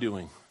what I'm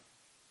doing.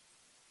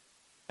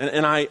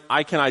 And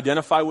I can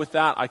identify with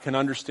that. I can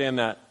understand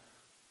that.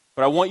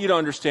 But I want you to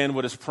understand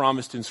what is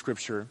promised in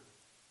Scripture.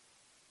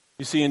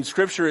 You see, in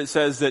Scripture it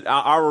says that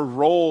our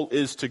role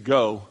is to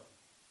go.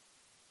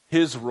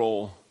 His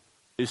role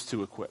is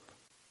to equip.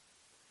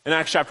 In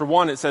Acts chapter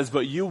 1 it says,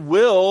 but you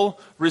will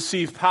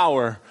receive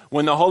power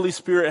when the Holy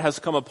Spirit has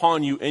come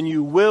upon you, and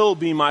you will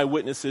be my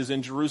witnesses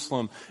in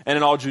Jerusalem and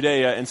in all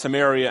Judea and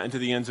Samaria and to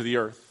the ends of the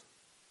earth.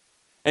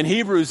 In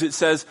Hebrews it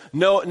says,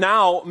 no,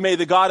 now may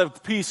the God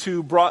of peace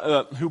who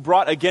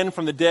brought again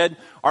from the dead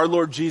our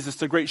Lord Jesus,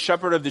 the great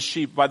shepherd of the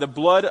sheep, by the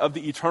blood of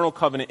the eternal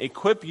covenant,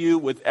 equip you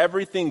with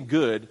everything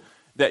good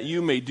that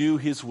you may do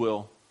his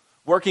will,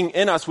 working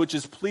in us which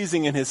is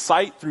pleasing in his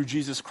sight through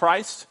Jesus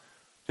Christ,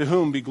 to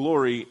whom be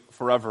glory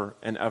forever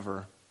and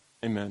ever.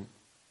 Amen.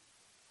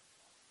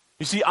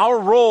 You see, our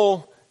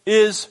role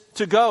is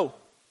to go.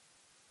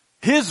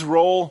 His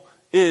role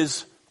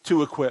is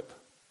to equip.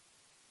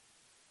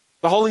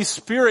 The Holy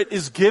Spirit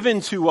is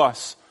given to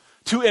us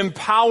to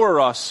empower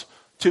us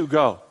to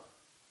go.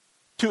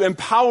 To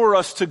empower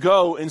us to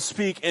go and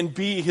speak and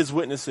be his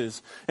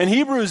witnesses. In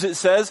Hebrews it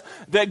says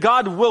that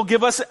God will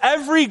give us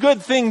every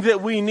good thing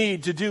that we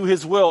need to do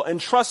his will.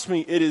 And trust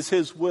me, it is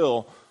his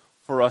will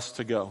for us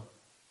to go.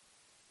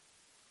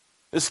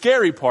 The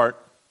scary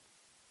part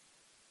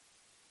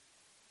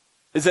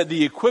is that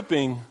the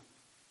equipping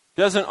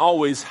doesn't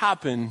always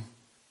happen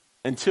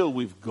until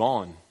we've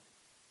gone.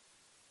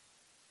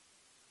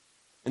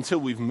 Until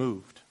we've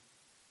moved.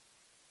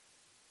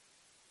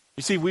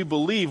 You see, we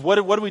believe, what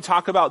do we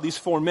talk about these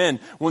four men?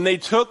 When they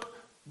took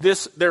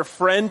their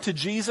friend to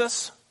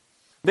Jesus,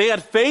 they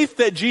had faith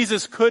that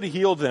Jesus could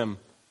heal him.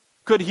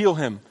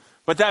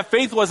 But that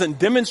faith wasn't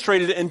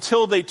demonstrated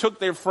until they took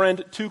their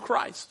friend to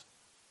Christ.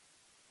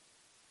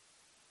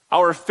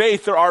 Our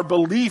faith or our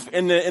belief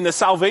in the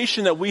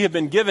salvation that we have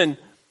been given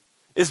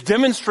is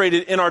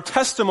demonstrated in our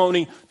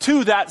testimony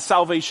to that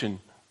salvation.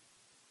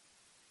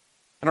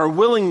 And our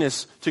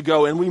willingness to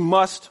go, and we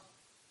must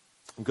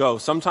go.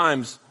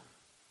 Sometimes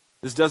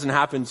this doesn't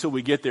happen until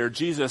we get there.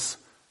 Jesus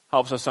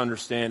helps us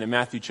understand in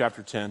Matthew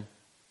chapter 10.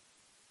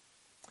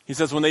 He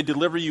says, when they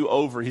deliver you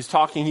over, he's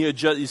telling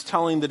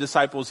the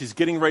disciples, he's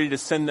getting ready to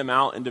send them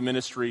out into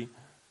ministry.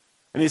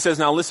 And he says,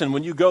 now listen,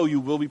 when you go,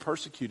 you will be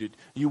persecuted.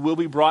 You will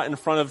be brought in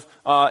front of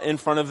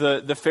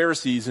the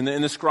Pharisees and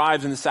the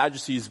scribes and the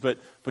Sadducees, but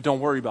don't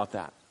worry about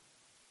that.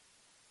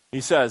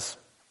 He says,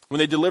 when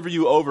they deliver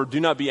you over, do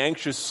not be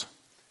anxious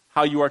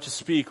how you are to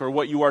speak or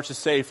what you are to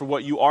say, for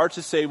what you are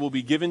to say will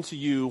be given to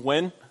you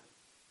when?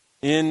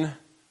 In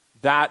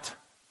that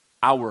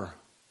hour.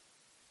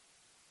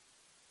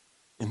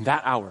 In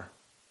that hour.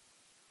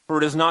 For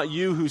it is not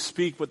you who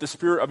speak, but the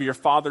Spirit of your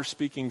Father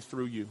speaking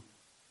through you.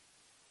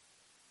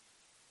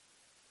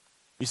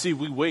 You see,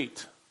 we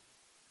wait.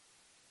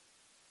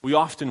 We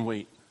often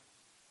wait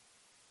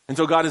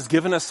until God has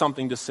given us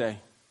something to say.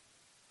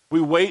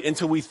 We wait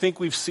until we think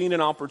we've seen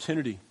an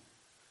opportunity.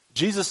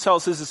 Jesus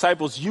tells his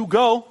disciples, you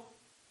go,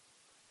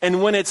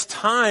 and when it's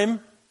time,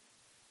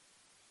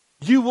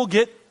 you will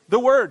get the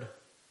word.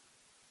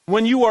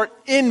 When you are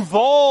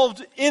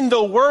involved in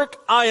the work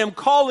I am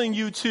calling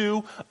you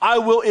to, I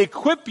will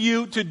equip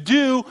you to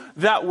do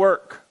that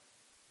work.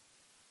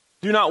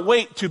 Do not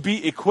wait to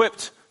be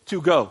equipped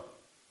to go.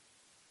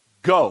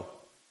 Go,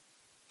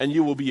 and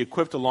you will be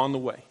equipped along the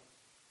way.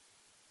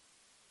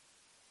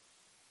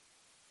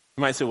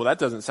 You might say, well, that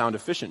doesn't sound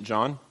efficient,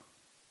 John.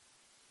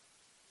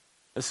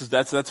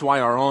 That's why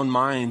our own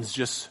minds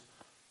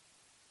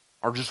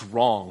are just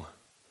wrong.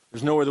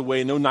 There's no other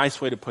way, no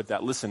nice way to put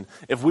that. Listen,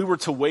 if we were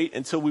to wait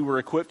until we were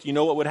equipped, you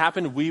know what would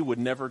happen? We would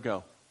never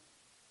go.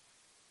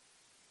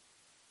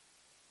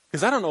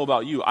 Because I don't know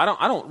about you, I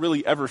don't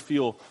really ever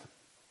feel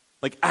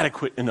like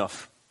adequate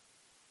enough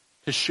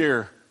to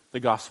share the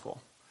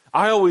gospel.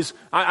 I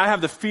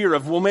have the fear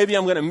of, well, maybe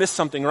I'm going to miss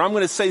something, or I'm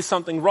going to say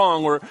something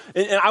wrong,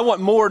 and I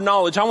want more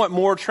knowledge, I want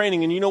more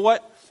training. And you know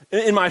what?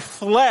 In my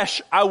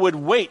flesh, I would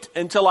wait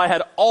until I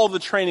had all the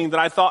training that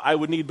I thought I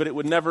would need, but it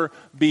would never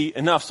be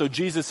enough. So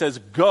Jesus says,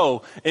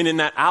 go, and in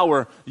that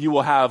hour, you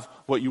will have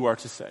what you are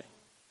to say.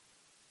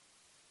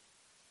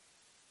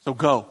 So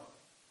go.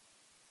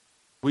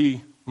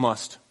 We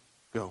must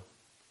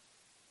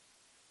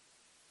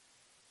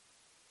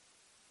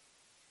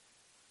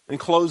In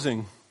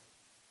closing,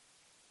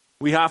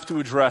 we have to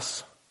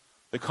address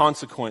the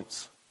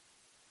consequence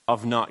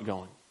of not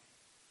going.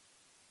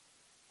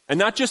 And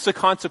not just the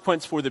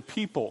consequence for the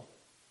people.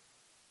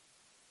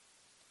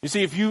 You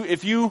see,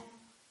 if you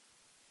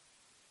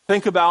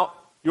think about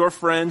your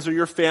friends or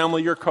your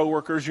family, your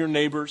coworkers, your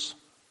neighbors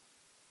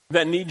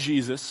that need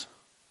Jesus,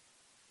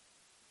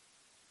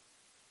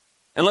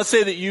 and let's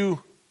say that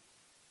you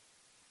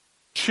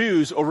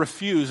choose or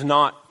refuse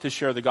not to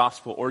share the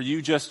gospel, or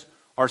you just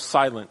are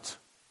silent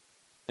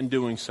in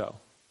doing so,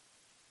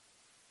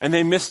 and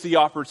they miss the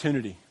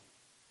opportunity,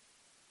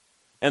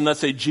 and let's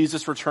say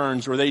Jesus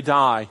returns or they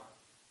die,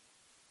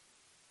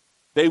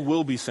 they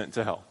will be sent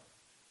to hell.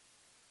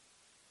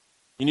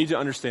 You need to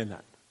understand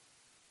that.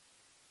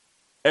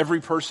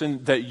 Every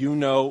person that you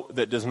know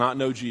that does not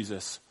know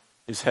Jesus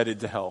is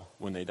headed to hell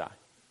when they die.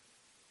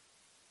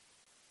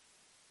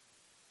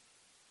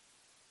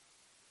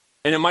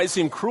 And it might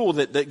seem cruel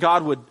that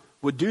God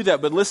would do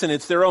that, but listen,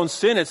 it's their own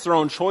sin, it's their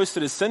own choice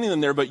that is sending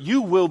them there, but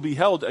you will be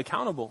held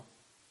accountable.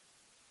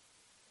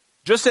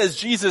 Just as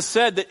Jesus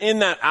said that in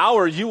that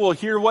hour you will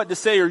hear what to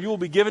say or you will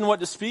be given what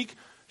to speak,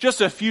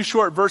 just a few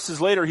short verses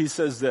later he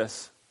says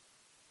this: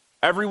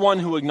 everyone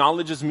who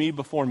acknowledges me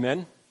before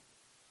men,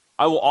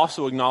 I will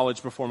also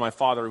acknowledge before my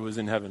Father who is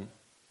in heaven.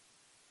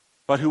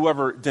 But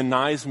whoever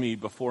denies me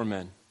before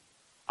men,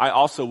 I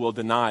also will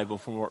deny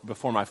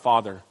before my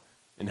Father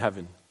in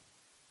heaven.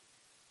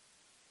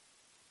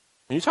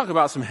 And you talk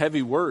about some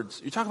heavy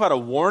words. You talk about a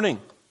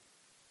warning.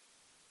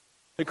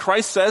 That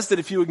Christ says that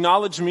if you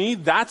acknowledge me,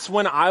 that's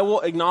when I will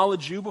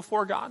acknowledge you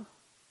before God.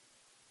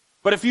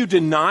 But if you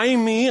deny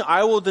me,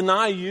 I will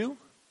deny you.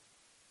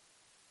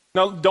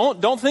 Now,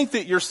 don't think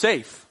that you're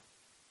safe.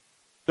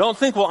 Don't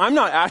think, well, I'm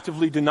not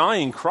actively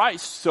denying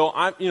Christ, so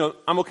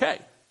I'm okay.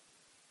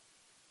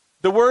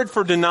 The word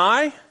for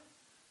deny,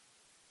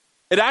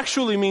 it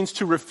actually means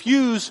to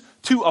refuse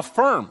to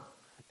affirm.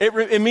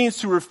 It means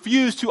to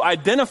refuse to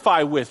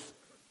identify with.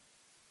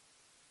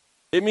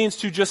 It means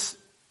to just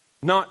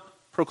not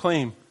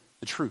proclaim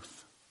the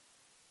truth.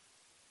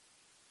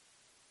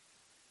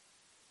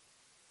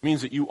 It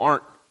means that you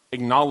aren't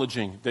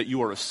acknowledging that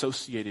you are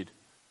associated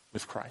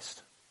with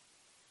Christ.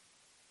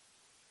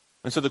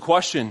 And so the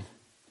question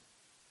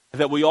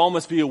that we all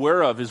must be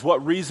aware of is,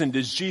 what reason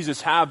does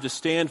Jesus have to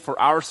stand for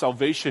our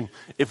salvation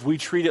if we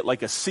treat it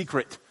like a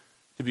secret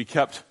to be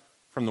kept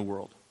from the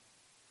world?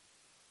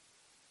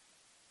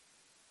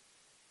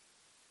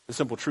 The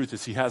simple truth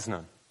is he has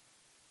none.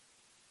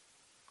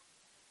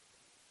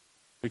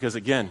 Because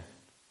again,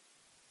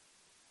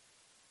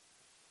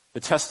 the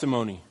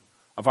testimony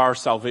of our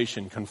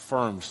salvation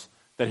confirms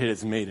that it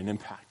has made an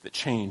impact, that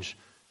change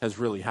has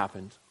really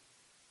happened.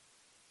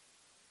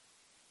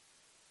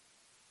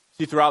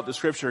 See, throughout the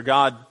scripture,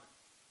 God,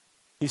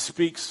 he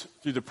speaks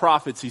through the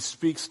prophets, he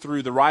speaks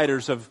through the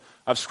writers of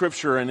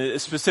scripture, and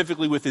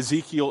specifically with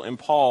Ezekiel and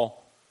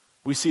Paul,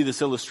 we see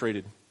this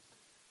illustrated.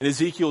 In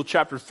Ezekiel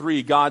chapter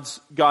 3,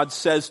 God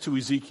says to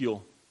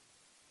Ezekiel,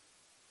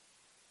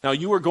 now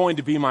you are going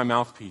to be my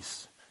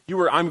mouthpiece.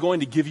 I'm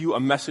going to give you a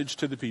message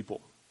to the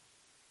people.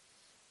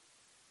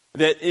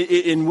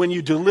 And when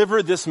you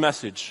deliver this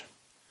message,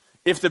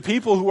 if the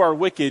people who are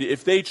wicked,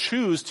 if they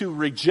choose to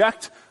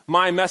reject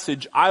my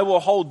message, I will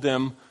hold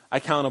them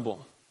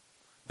accountable.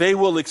 They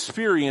will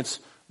experience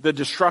the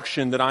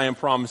destruction that I am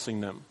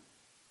promising them.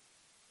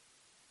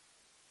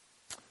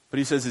 But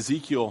he says,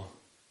 Ezekiel,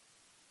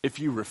 if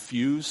you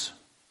refuse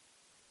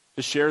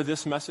to share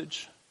this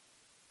message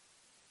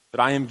that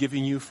I am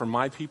giving you for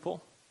my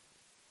people,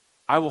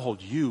 I will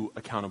hold you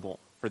accountable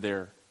for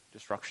their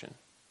destruction.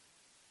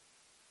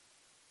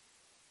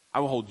 I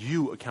will hold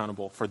you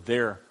accountable for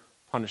their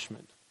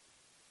punishment.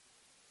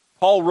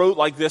 Paul wrote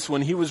like this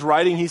when he was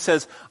writing. He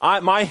says,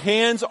 my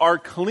hands are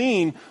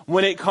clean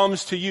when it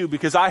comes to you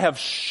because I have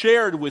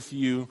shared with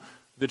you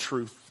the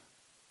truth.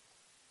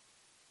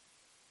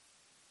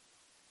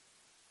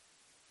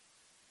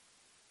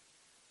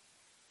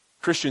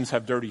 Christians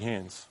have dirty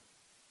hands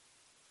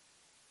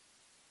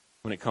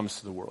when it comes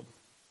to the world,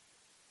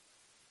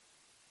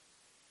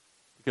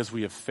 because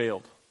we have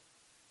failed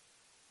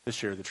to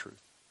share the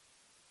truth.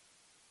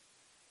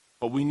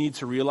 But we need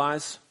to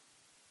realize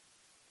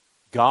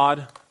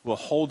God will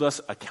hold us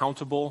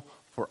accountable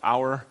for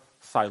our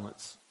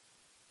silence.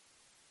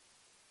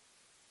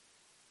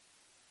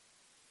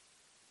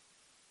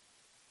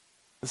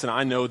 Listen,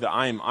 I know that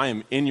I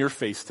am in your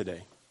face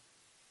today,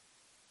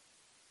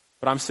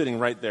 but I'm sitting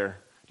right there.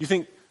 Do you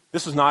think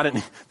this is not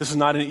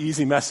an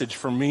easy message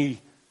for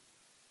me?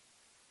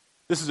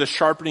 This is a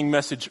sharpening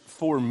message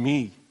for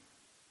me.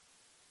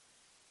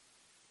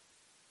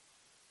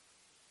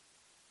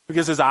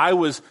 Because as I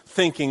was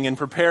thinking and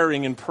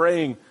preparing and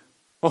praying,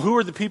 well, who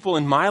are the people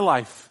in my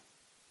life?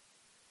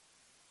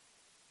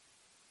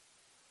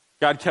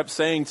 God kept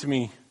saying to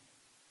me,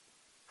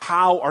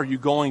 how are you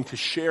going to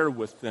share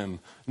with them,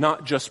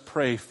 not just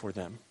pray for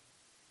them?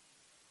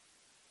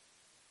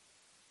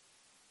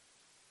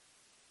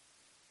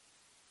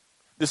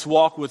 This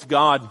walk with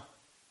God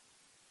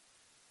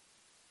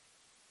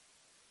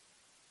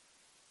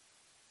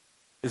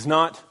is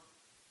not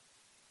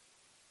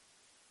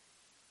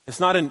It's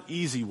not an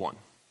easy one.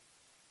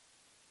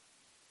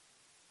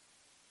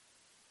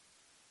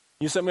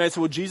 You might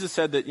say, well, Jesus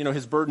said that,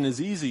 his burden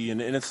is easy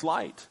and it's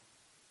light.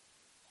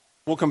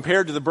 Well,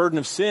 compared to the burden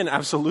of sin,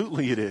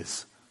 absolutely it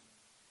is.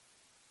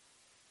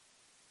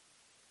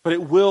 But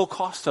it will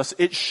cost us.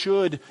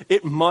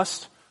 It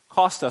must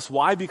cost us.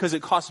 Why? Because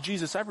it cost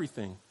Jesus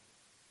everything.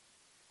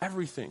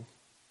 Everything.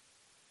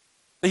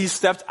 He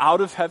stepped out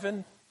of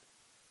heaven.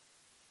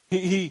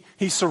 He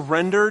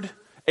surrendered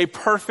a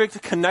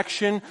perfect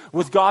connection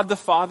with God the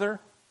Father.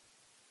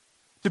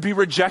 To be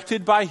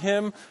rejected by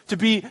him, to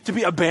be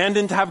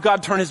abandoned, to have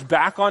God turn his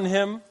back on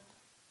him,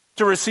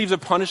 to receive the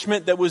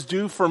punishment that was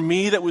due for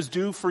me, that was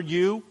due for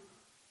you.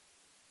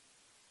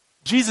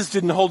 Jesus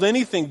didn't hold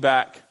anything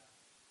back.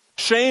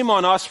 Shame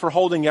on us for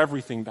holding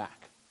everything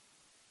back.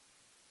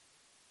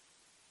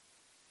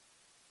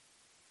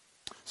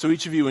 So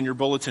each of you in your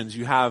bulletins,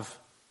 you have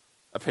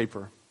a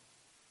paper.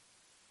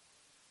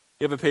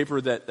 You have a paper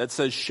that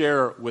says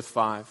share with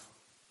 5.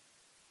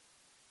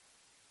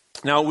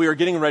 Now we are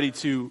getting ready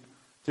to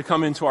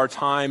come into our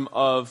time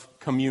of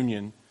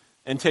communion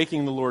and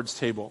taking the Lord's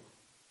table.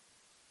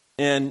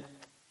 And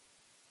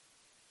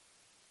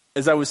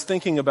as I was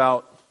thinking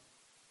about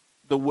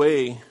the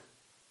way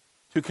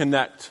to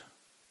connect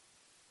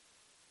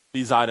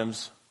these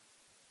items,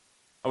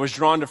 I was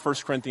drawn to 1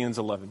 Corinthians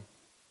 11.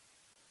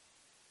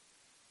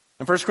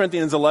 In 1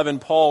 Corinthians 11,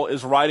 Paul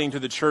is writing to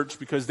the church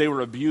because they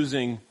were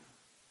abusing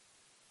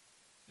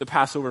the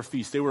Passover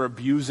feast. They were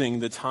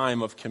abusing the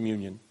time of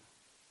communion.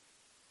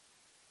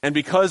 And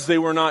because they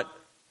were not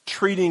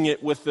treating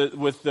it with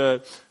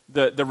the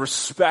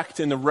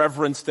respect and the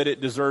reverence that it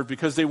deserved,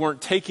 because they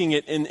weren't taking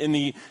it in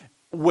the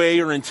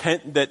way or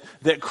intent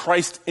that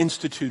Christ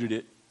instituted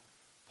it,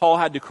 Paul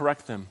had to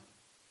correct them.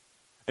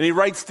 And he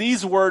writes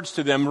these words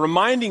to them,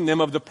 reminding them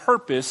of the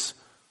purpose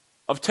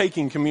of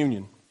taking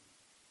communion.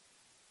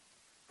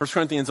 1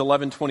 Corinthians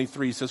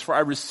 11:23 says, "For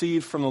I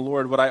received from the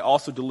Lord what I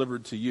also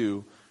delivered to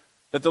you,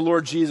 that the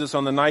Lord Jesus,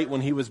 on the night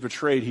when he was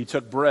betrayed, he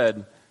took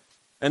bread,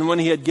 and when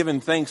he had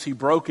given thanks, he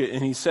broke it,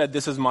 and he said,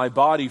 'This is my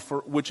body,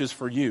 which is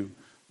for you.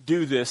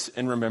 Do this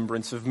in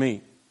remembrance of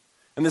me.'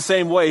 In the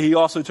same way, he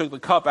also took the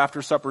cup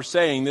after supper,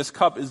 saying, 'This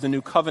cup is the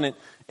new covenant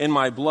in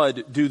my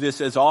blood. Do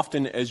this as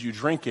often as you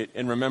drink it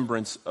in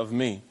remembrance of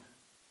me.'"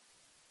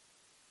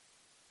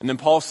 And then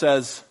Paul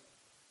says,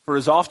 "For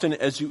as often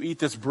as you eat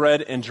this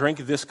bread and drink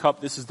this cup,"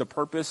 this is the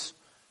purpose,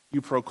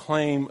 "you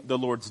proclaim the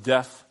Lord's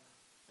death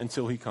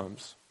until he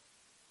comes."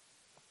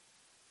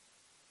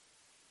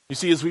 You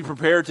see, as we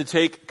prepare to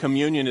take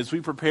communion, as we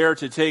prepare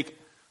to take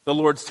the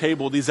Lord's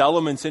table, these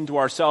elements into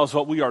ourselves,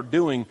 what we are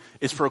doing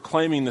is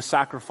proclaiming the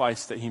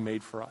sacrifice that he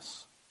made for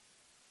us.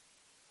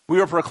 We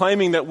are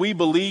proclaiming that we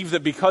believe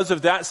that because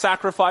of that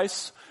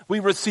sacrifice, we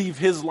receive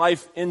his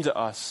life into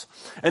us.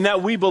 And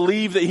that we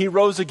believe that he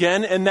rose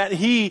again and that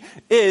he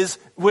is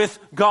with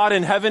God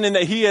in heaven and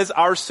that he is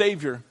our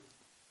Savior.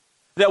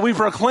 That we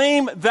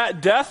proclaim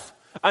that death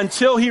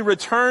until he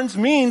returns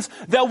means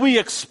that we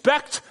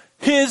expect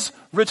his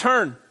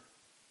return.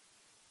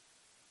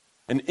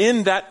 And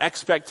in that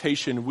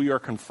expectation, we are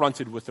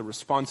confronted with the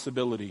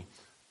responsibility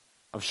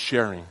of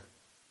sharing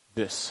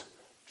this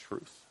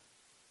truth.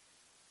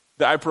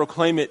 That I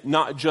proclaim it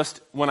not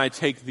just when I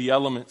take the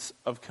elements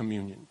of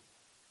communion.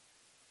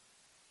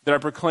 That I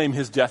proclaim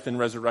his death and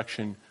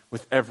resurrection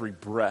with every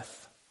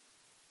breath.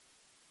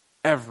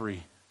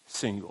 Every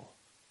single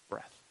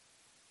breath.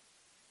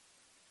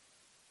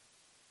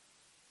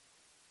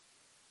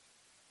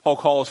 Paul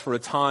calls for a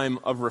time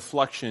of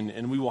reflection,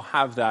 and we will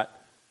have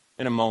that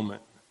in a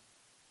moment.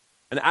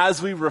 And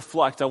as we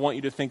reflect, I want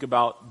you to think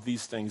about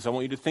these things. I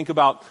want you to think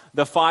about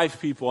the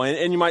 5 people.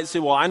 And you might say,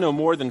 well, I know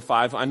more than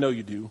 5. I know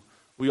you do.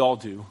 We all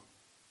do.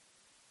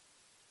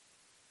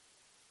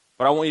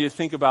 But I want you to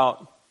think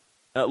about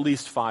at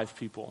least 5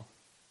 people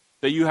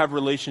that you have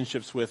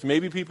relationships with.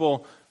 Maybe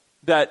people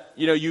that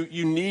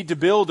you need to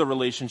build a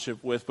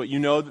relationship with, but you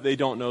know that they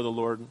don't know the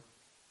Lord.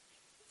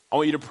 I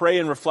want you to pray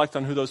and reflect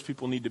on who those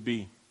people need to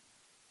be.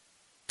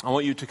 I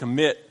want you to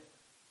commit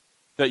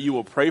that you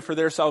will pray for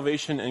their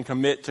salvation and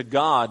commit to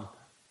God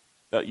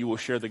that you will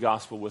share the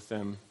gospel with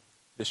them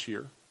this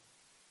year.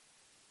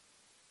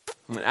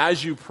 And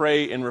as you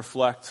pray and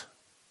reflect,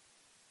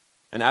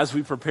 and as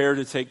we prepare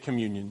to take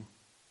communion,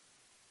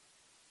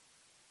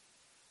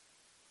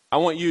 I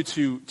want you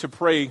to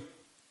pray.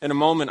 In a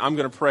moment, I'm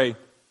going to pray.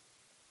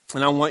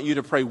 And I want you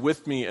to pray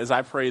with me as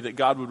I pray that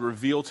God would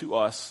reveal to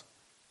us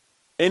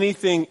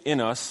anything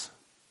in us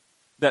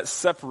that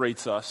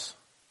separates us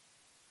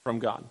from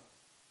God.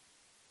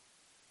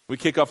 We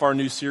kick off our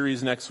new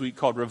series next week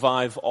called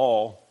Revive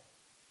All.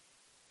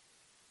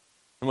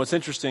 And what's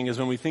interesting is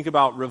when we think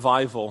about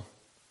revival,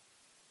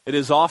 it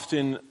is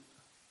often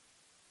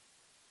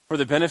for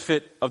the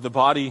benefit of the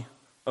body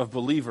of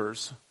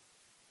believers,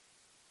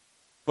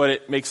 but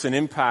it makes an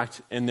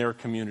impact in their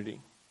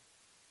community.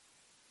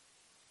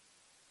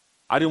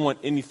 I didn't want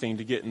anything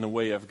to get in the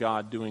way of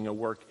God doing a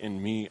work in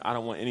me. I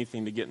don't want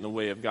anything to get in the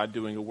way of God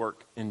doing a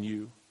work in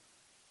you.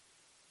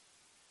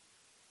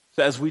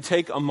 So as we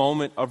take a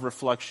moment of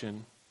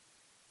reflection,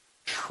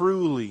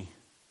 truly,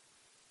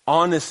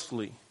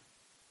 honestly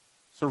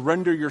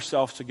surrender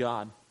yourself to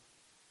God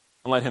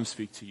and let him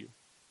speak to you.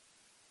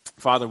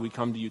 Father, we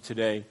come to you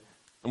today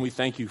and we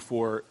thank you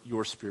for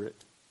your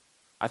Spirit.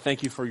 I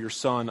thank you for your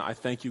Son. I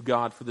thank you,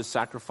 God, for the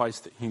sacrifice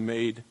that he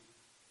made.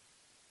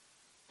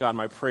 God,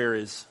 my prayer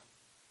is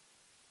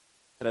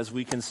that as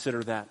we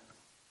consider that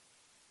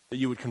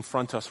you would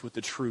confront us with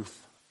the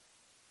truth.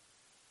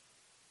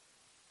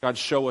 God,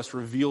 show us,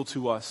 reveal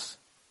to us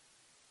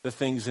the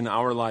things in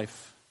our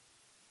life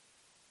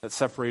that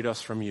separate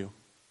us from you.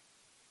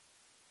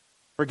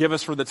 Forgive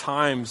us for the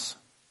times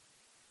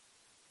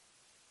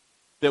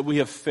that we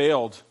have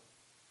failed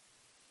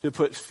to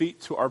put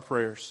feet to our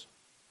prayers.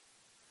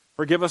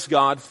 Forgive us,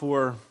 God,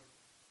 for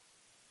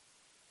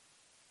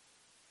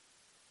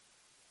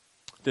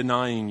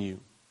denying you,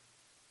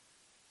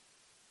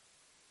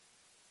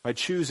 by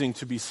choosing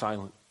to be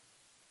silent.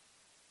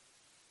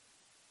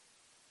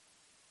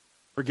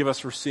 Forgive us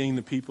for seeing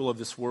the people of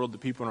this world, the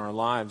people in our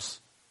lives,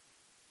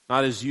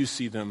 not as you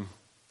see them,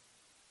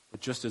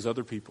 but just as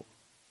other people.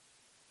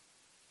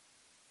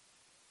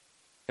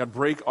 God,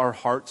 break our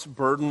hearts,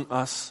 burden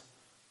us,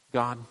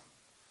 God.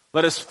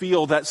 Let us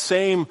feel that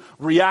same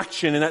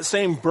reaction and that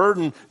same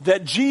burden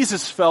that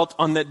Jesus felt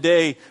on that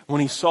day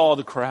when he saw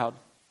the crowd.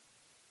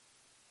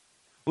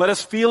 Let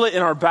us feel it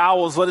in our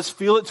bowels. Let us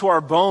feel it to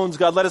our bones,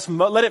 God.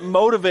 Let it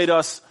motivate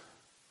us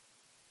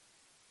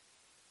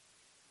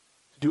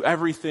to do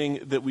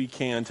everything that we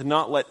can, to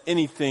not let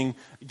anything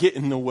get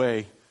in the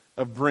way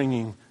of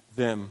bringing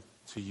them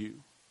to you.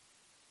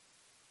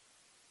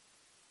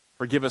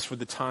 Forgive us for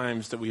the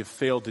times that we have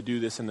failed to do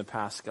this in the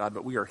past, God,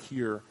 but we are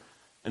here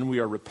and we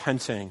are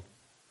repenting.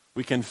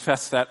 We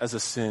confess that as a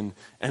sin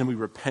and we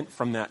repent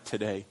from that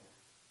today.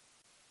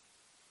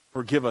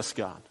 Forgive us,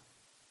 God.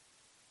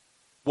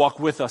 Walk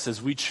with us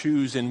as we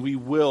choose, and we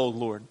will,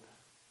 Lord,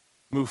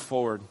 move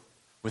forward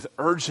with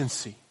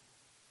urgency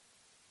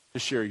to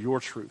share your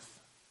truth.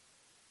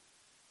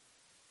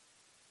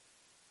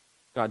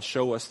 God,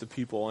 show us the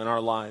people in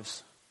our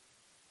lives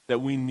that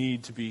we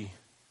need to be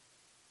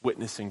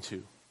witnessing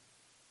to,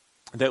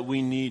 that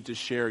we need to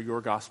share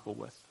your gospel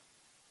with.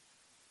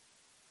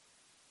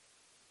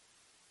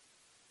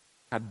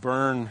 God,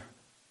 burn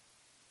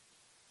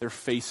their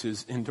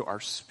faces into our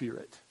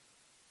spirit.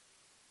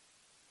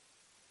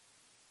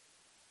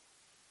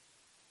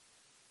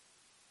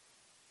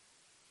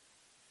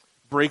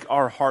 Break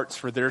our hearts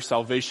for their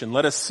salvation.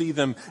 Let us see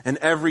them, and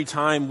every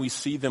time we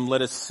see them,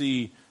 let us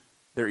see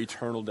their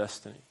eternal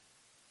destiny.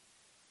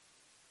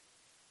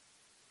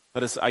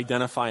 Let us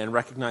identify and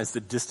recognize the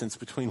distance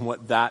between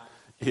what that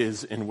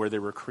is and where they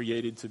were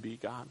created to be,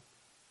 God.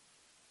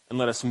 And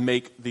let us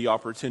make the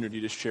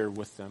opportunity to share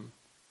with them.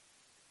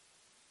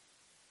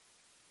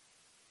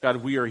 God,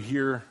 we are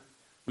here.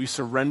 We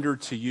surrender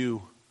to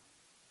you.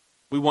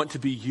 We want to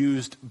be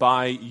used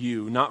by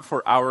you, not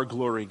for our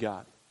glory,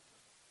 God,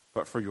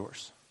 but for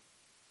yours.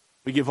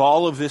 We give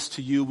all of this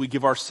to you. We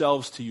give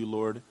ourselves to you,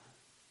 Lord.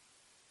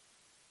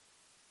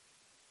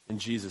 In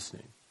Jesus'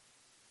 name,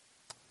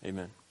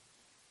 amen.